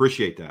 I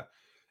appreciate that.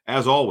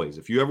 As always,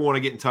 if you ever want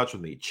to get in touch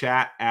with me,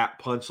 chat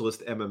at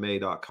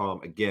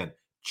punchlistmma.com. Again,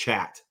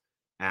 chat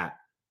at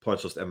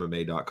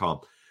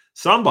punchlistmma.com.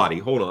 Somebody,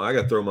 hold on, I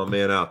got to throw my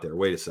man out there.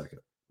 Wait a second.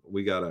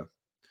 We got to,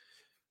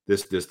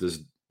 this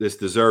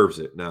deserves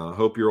it. Now, I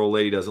hope your old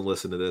lady doesn't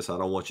listen to this. I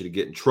don't want you to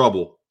get in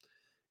trouble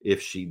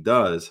if she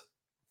does.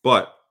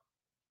 But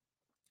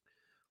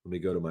let me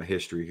go to my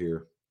history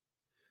here.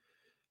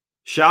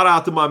 Shout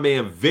out to my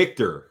man,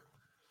 Victor.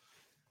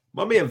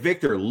 My man,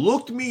 Victor,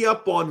 looked me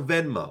up on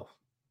Venmo.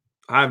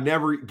 I've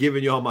never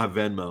given y'all my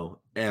Venmo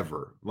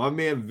ever. My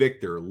man,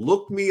 Victor,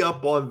 looked me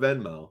up on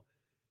Venmo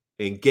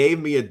and gave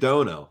me a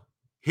dono.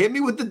 Hit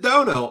me with the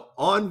dono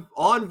on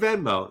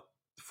Venmo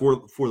for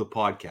the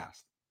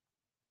podcast.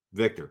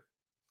 Victor,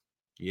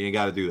 you ain't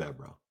got to do that,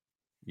 bro.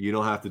 You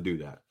don't have to do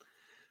that.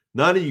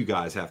 None of you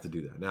guys have to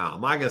do that. Now,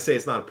 am I going to say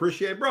it's not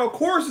appreciated? Bro, of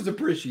course it's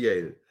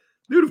appreciated.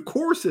 Dude, of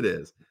course it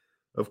is.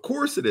 Of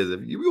course it is.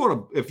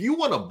 If you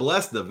want to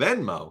bless the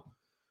Venmo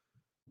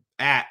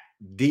at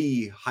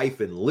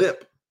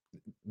D-lip,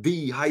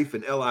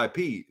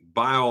 D-lip,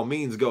 by all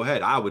means, go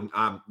ahead.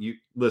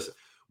 Listen,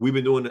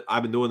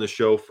 I've been doing the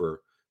show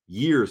for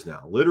years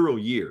now, literal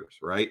years,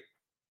 right?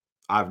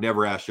 I've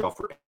never asked y'all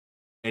for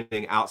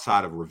anything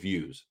outside of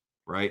reviews,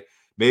 right?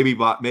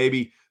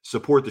 Maybe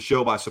support the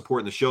show by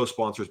supporting the show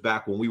sponsors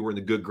back when we were in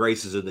the good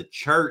graces of the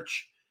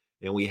church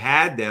and we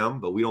had them,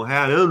 but we don't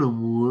have them no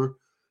more.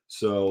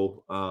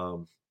 So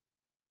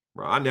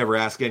I never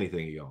ask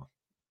anything of y'all.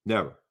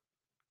 Never.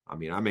 I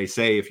mean, I may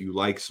say if you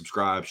like,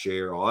 subscribe,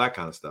 share, all that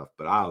kind of stuff,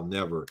 but I'll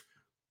never,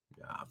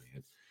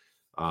 man.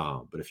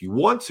 But if you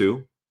want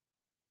to,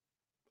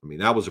 I mean,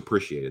 that was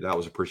appreciated. That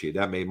was appreciated.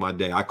 That made my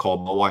day. I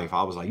called my wife.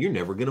 I was like, you're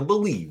never going to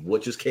believe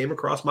what just came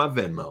across my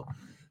Venmo.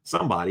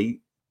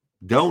 Somebody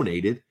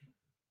donated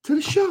to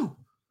the show.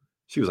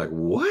 She was like,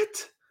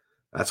 what?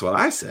 That's what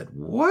I said.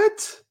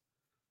 What?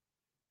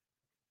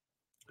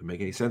 Didn't make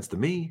any sense to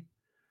me.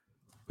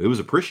 It was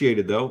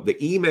appreciated, though. The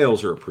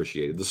emails are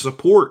appreciated. The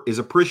support is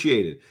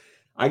appreciated.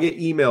 I get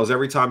emails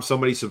every time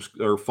somebody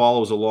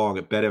follows along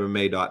at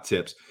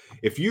betmma.tips.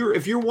 If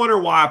you're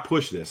wondering why I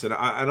push this, and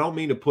I don't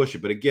mean to push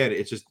it, but again,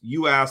 it's just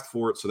you asked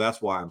for it, so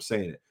that's why I'm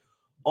saying it.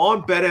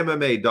 On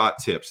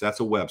betmma.tips,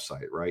 that's a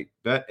website, right?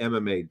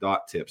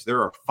 betmma.tips.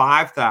 There are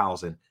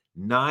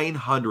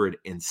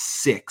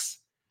 5,906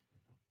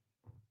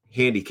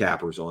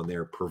 handicappers on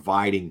there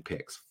providing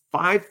picks.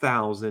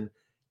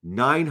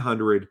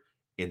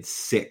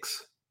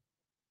 5,906.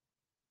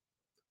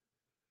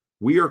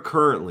 We are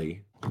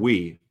currently,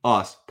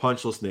 us,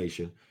 Punchless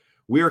Nation,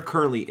 we are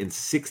currently in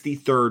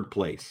 63rd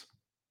place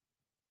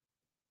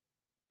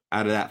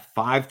out of that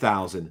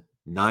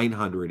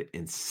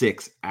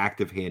 5,906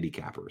 active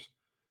handicappers.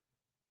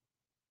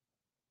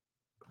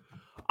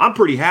 I'm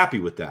pretty happy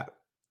with that.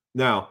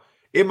 Now,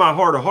 in my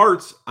heart of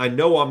hearts, I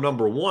know I'm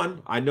number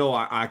one. I know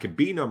I could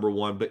be number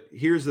one, but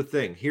here's the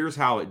thing. Here's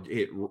how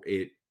it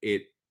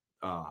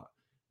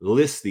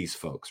lists these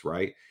folks,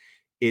 right?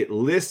 It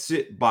lists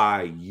it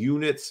by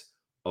units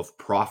of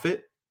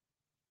profit.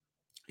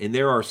 And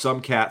there are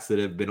some cats that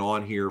have been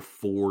on here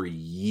for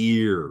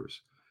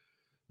years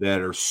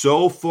that are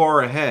so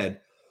far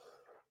ahead,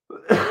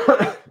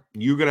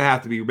 you're going to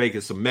have to be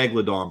making some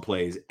Megalodon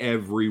plays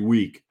every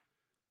week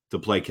to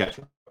play catch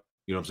up.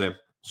 You know what I'm saying?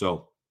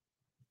 So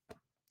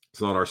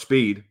it's not our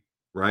speed,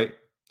 right?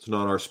 It's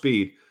not our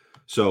speed.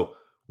 So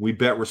we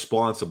bet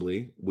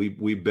responsibly.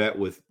 We bet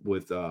with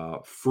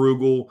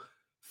frugal,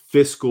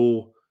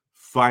 fiscal,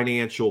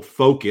 financial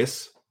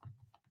focus.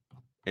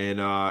 And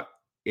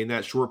in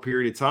that short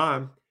period of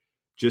time,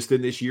 just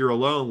in this year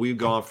alone, we've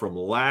gone from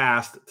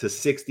last to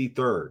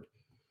 63rd.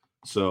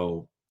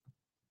 So,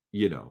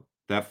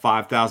 that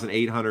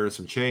 5,800 and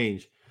some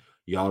change,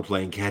 y'all are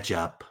playing catch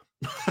up.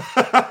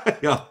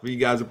 You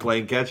guys are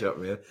playing catch up,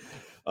 man.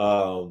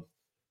 But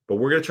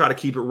we're going to try to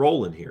keep it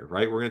rolling here,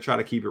 right? We're going to try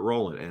to keep it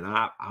rolling. And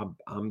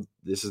I'm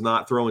this is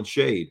not throwing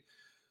shade.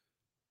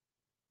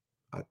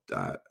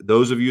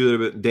 Those of you that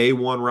have been day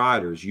one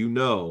riders,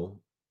 when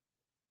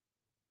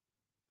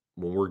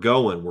we're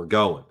going, we're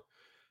going.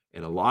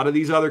 And a lot of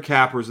these other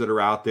cappers that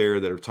are out there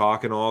that are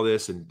talking all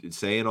this and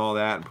saying all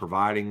that and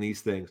providing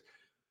these things,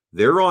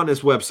 they're on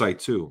this website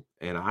too.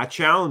 And I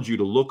challenge you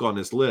to look on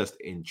this list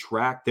and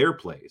track their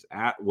plays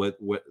at what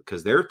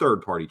because they're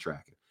third-party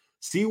tracking.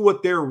 See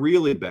what they're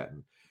really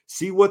betting.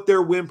 See what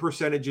their win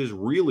percentages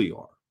really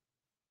are.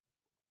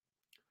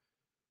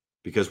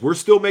 Because we're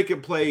still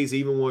making plays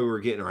even when we were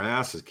getting our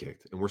asses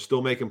kicked. And we're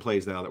still making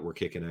plays now that we're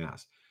kicking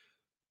ass.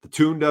 The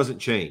tune doesn't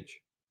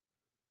change.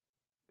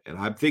 And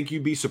I think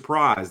you'd be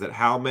surprised at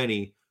how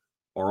many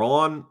are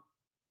on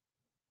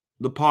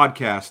the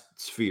podcast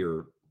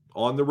sphere,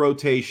 on the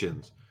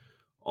rotations,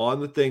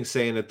 on the thing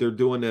saying that they're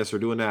doing this or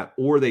doing that,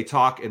 or they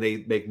talk and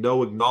they make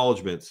no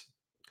acknowledgments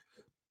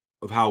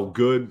of how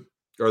good,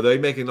 or they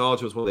make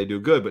acknowledgments when they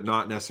do good, but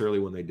not necessarily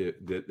when they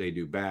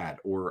do bad,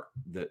 or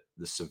the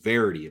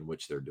severity in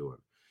which they're doing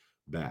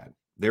bad.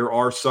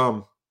 There's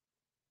some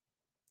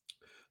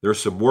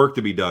work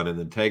to be done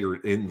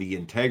in the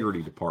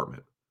integrity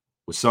department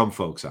with some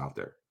folks out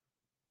there.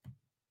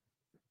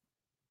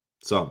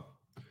 Some.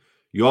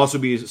 You also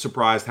be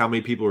surprised how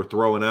many people are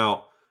throwing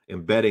out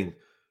and betting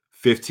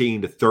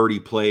 15 to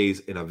 30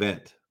 plays an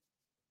event.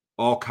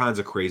 All kinds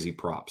of crazy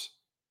props.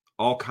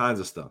 All kinds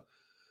of stuff.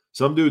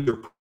 Some dudes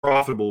are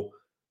profitable,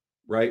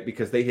 right?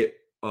 Because they hit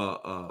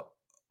a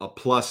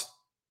plus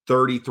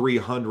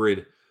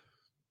 3,300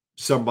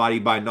 somebody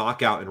by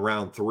knockout in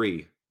round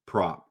 3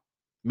 prop.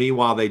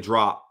 Meanwhile, they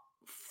drop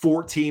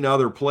 14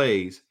 other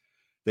plays.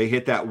 They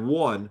hit that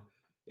one,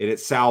 and it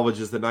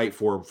salvages the night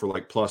for them for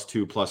like plus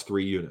 2, plus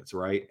 3 units,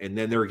 right? And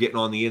then they're getting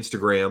on the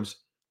Instagrams,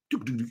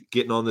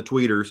 getting on the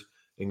tweeters,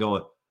 and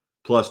going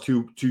plus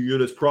 2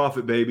 units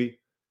profit, baby.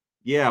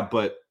 Yeah,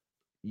 but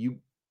you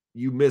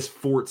missed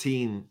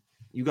 14.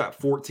 You got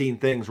 14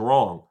 things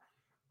wrong,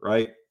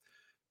 right?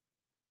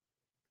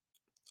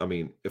 I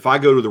mean, if I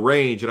go to the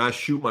range and I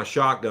shoot my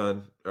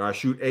shotgun, or I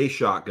shoot a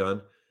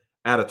shotgun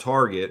at a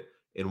target,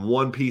 and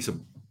one piece of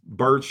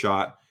bird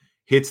shot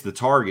hits the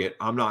target,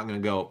 I'm not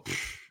going to go,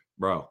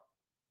 bro,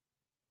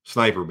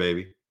 sniper,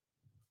 baby.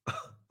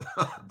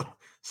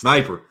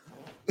 Sniper.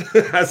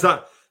 That's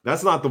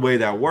not the way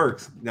that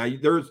works. Now,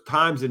 there's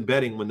times in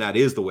betting when that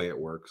is the way it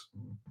works.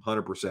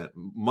 100%.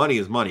 Money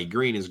is money.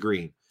 Green is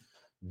green.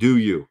 Do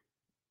you?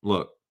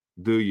 Look,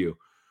 do you?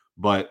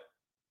 But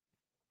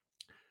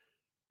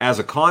as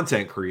a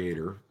content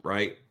creator,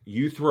 right,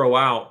 you throw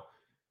out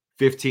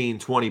 15,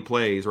 20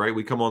 plays, right?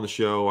 We come on the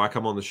show, I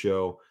come on the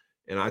show,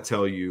 and I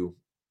tell you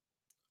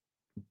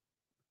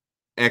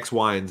X,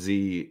 Y, and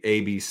Z,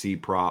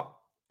 ABC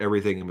prop,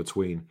 everything in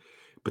between.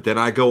 But then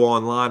I go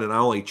online and I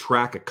only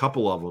track a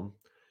couple of them.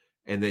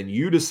 And then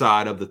you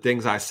decide of the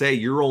things I say,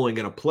 you're only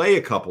going to play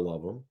a couple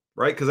of them,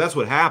 right? Because that's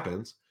what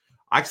happens.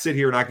 I sit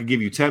here and I can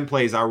give you 10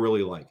 plays I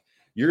really like.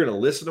 You're going to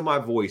listen to my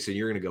voice and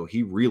you're going to go,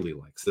 he really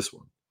likes this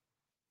one.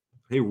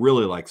 He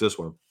really likes this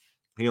one.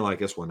 He didn't like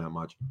this one that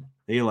much.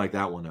 He didn't like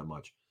that one that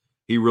much.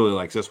 He really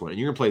likes this one. And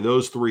you're going to play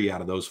those 3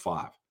 out of those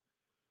 5.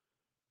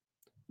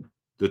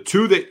 The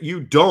 2 that you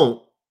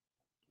don't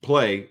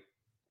play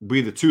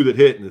be the 2 that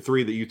hit, and the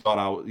 3 that you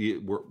thought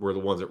were the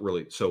ones that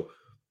really. So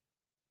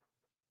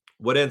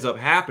what ends up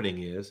happening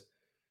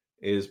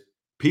is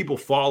people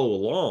follow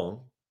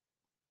along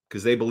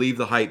because they believe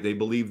the hype, they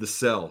believe the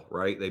sell,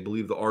 right? They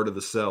believe the art of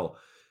the sell.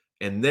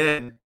 And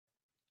then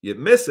it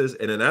misses,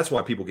 and then that's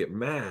why people get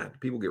mad.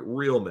 People get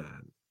real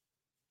mad.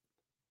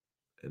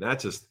 And that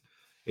just,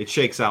 it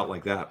shakes out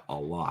like that a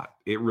lot.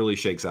 It really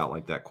shakes out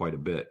like that quite a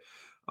bit.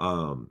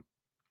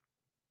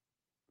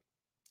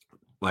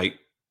 Like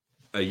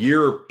a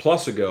year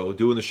plus ago,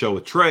 doing the show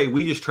with Trey,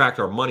 we just tracked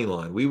our money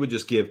line. We would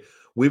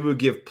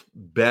give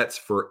bets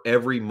for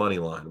every money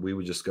line. We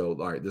would just go,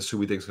 all right, this is who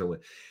we think is going to win.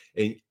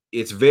 And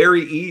it's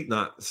very easy,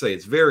 not to say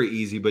it's very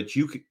easy, but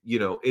you could,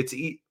 it's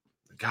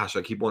gosh,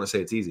 I keep wanting to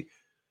say it's easy.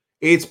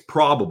 It's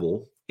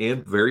probable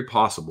and very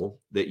possible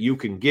that you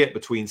can get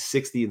between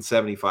 60 and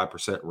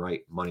 75%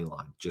 right money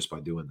line just by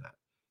doing that.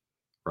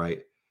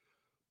 Right.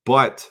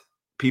 But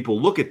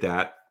people look at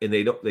that and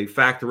they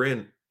factor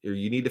in, or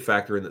you need to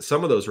factor in that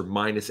some of those are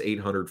minus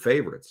 800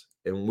 favorites.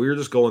 And we're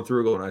just going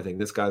through going, I think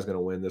this guy's going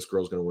to win. This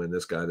girl's going to win.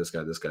 This guy, this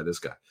guy, this guy, this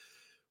guy.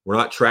 We're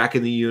not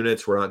tracking the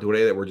units. We're not doing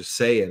any of that. We're just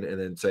saying, and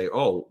then say,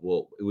 oh,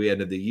 well, we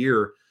ended the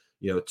year,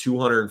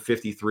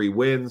 253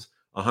 wins,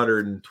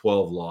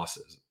 112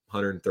 losses,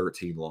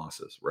 113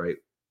 losses, right?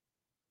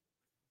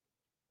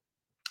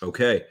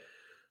 Okay.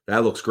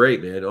 That looks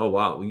great, man. Oh,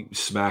 wow. We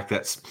smacked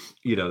that,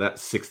 that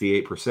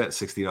 68%,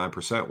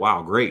 69%.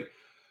 Wow. Great.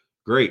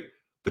 Great.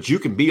 But you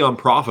can be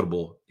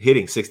unprofitable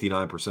hitting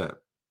 69%.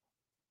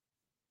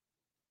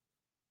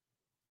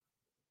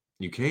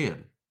 You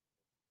can.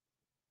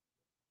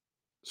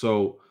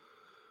 So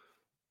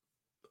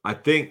I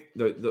think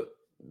the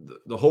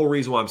whole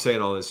reason why I'm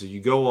saying all this is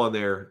you go on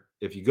there.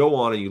 If you go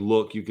on and you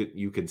look,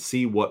 you can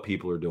see what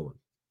people are doing.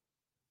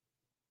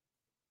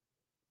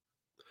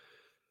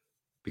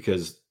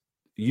 Because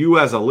you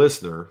as a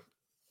listener,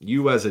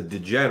 you as a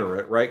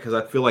degenerate, right? Because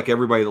I feel like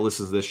everybody that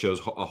listens to this show is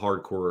a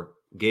hardcore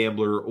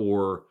gambler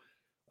or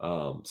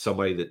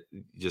somebody that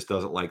just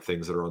doesn't like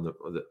things that are on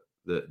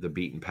the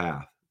beaten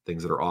path,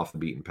 things that are off the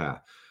beaten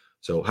path.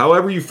 So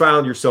however you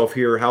found yourself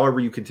here, however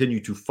you continue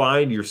to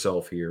find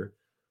yourself here,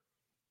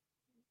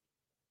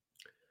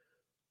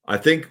 I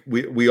think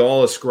we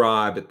all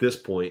ascribe at this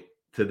point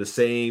to the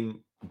same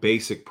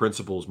basic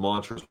principles,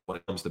 mantras when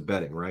it comes to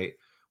betting, right?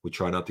 We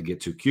try not to get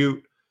too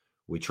cute.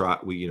 We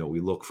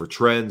look for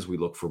trends, we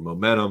look for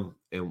momentum,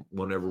 and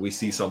whenever we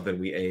see something,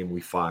 we aim, we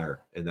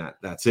fire, and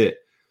that's it.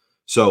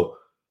 So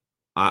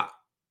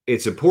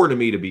it's important to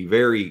me to be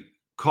very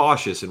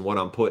cautious in what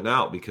I'm putting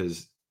out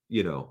because,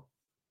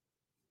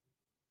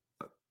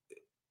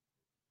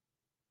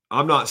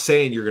 I'm not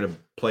saying you're going to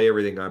play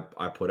everything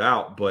I put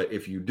out, but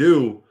if you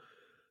do,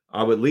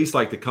 I would at least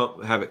like to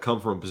have it come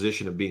from a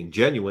position of being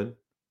genuine,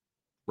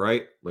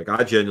 right? Like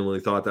I genuinely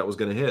thought that was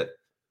going to hit.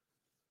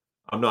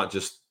 I'm not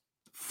just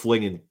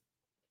flinging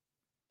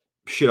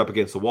shit up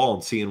against the wall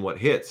and seeing what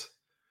hits,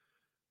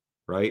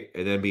 right?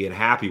 And then being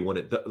happy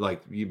when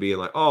you being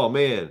like, oh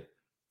man,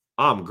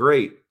 I'm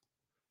great,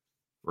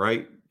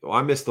 right? Well,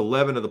 I missed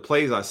 11 of the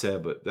plays I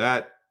said, but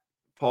that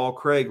Paul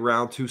Craig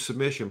round 2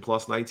 submission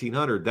plus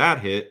 1900, that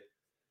hit,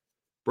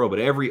 bro. But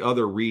every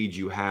other read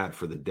you had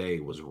for the day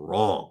was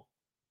wrong.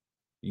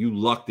 You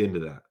lucked into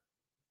that.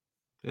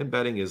 And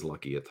betting is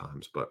lucky at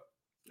times, but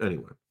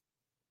anyway.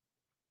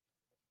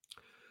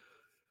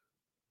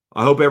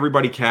 I hope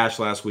everybody cashed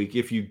last week.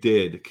 If you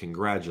did,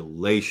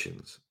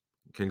 congratulations.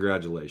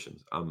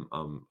 Congratulations.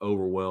 I'm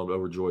overwhelmed,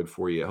 overjoyed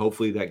for you.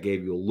 Hopefully that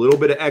gave you a little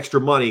bit of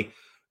extra money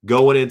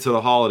going into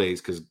the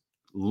holidays because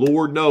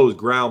Lord knows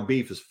ground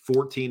beef is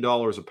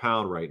 $14 a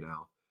pound right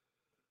now.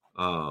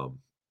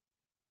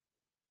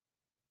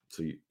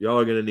 So y'all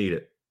are going to need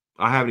it.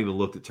 I haven't even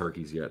looked at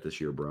turkeys yet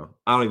this year, bro.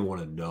 I don't even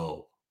want to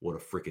know what a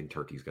freaking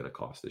turkey is going to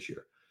cost this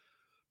year.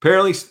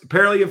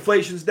 Apparently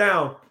inflation's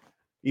down.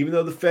 Even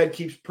though the Fed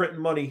keeps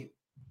printing money,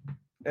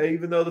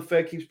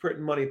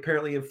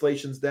 apparently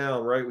inflation's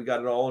down, right? We got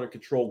it all under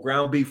control.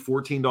 Ground beef,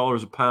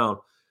 $14 a pound.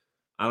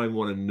 I don't even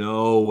want to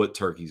know what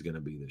turkey's going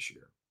to be this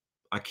year.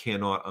 I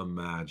cannot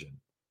imagine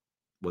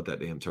what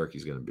that damn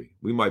turkey's going to be.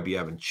 We might be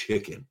having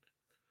chicken.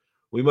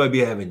 For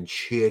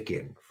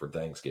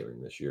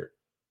Thanksgiving this year.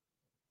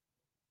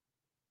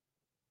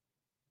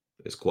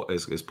 It's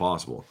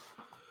possible.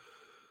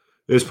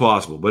 It's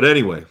possible. But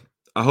anyway,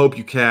 I hope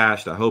you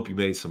cashed. I hope you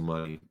made some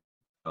money.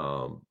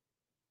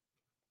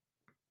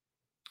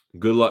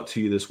 Good luck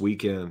to you this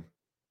weekend.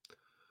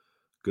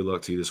 Good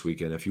luck to you this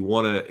weekend. If you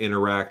want to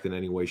interact in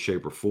any way,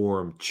 shape, or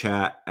form,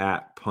 chat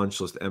at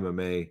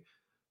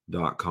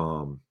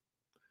punchlistmma.com.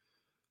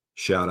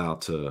 Shout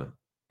out to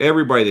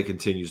everybody that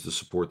continues to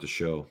support the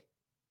show.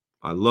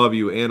 I love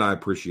you and I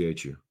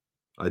appreciate you.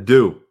 I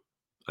do.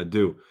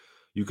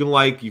 You can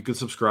like, you can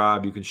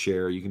subscribe, you can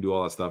share, you can do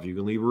all that stuff. You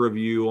can leave a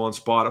review on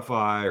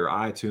Spotify or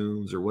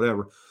iTunes or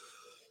whatever.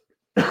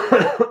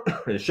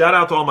 And shout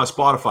out to all my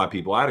Spotify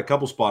people. I had a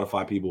couple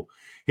Spotify people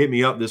hit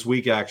me up this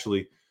week,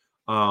 actually.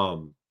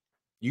 You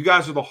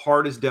guys are the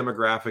hardest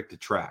demographic to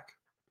track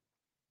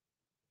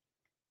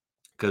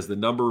because the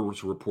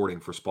numbers reporting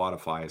for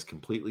Spotify is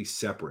completely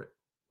separate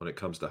when it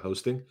comes to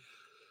hosting.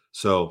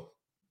 So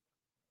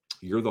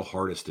you're the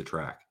hardest to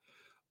track.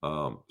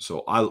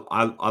 So I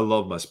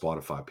love my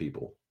Spotify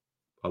people.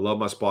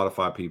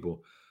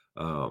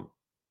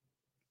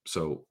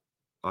 So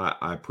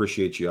I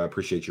appreciate you. I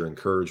appreciate your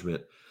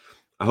encouragement.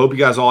 I hope you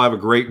guys all have a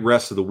great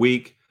rest of the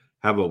week.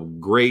 Have a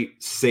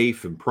great,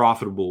 safe, and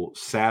profitable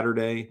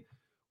Saturday.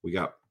 We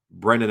got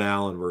Brendan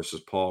Allen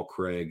versus Paul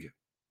Craig.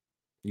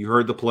 You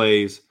heard the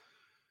plays.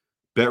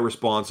 Bet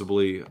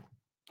responsibly.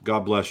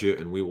 God bless you,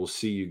 and we will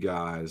see you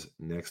guys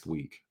next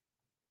week.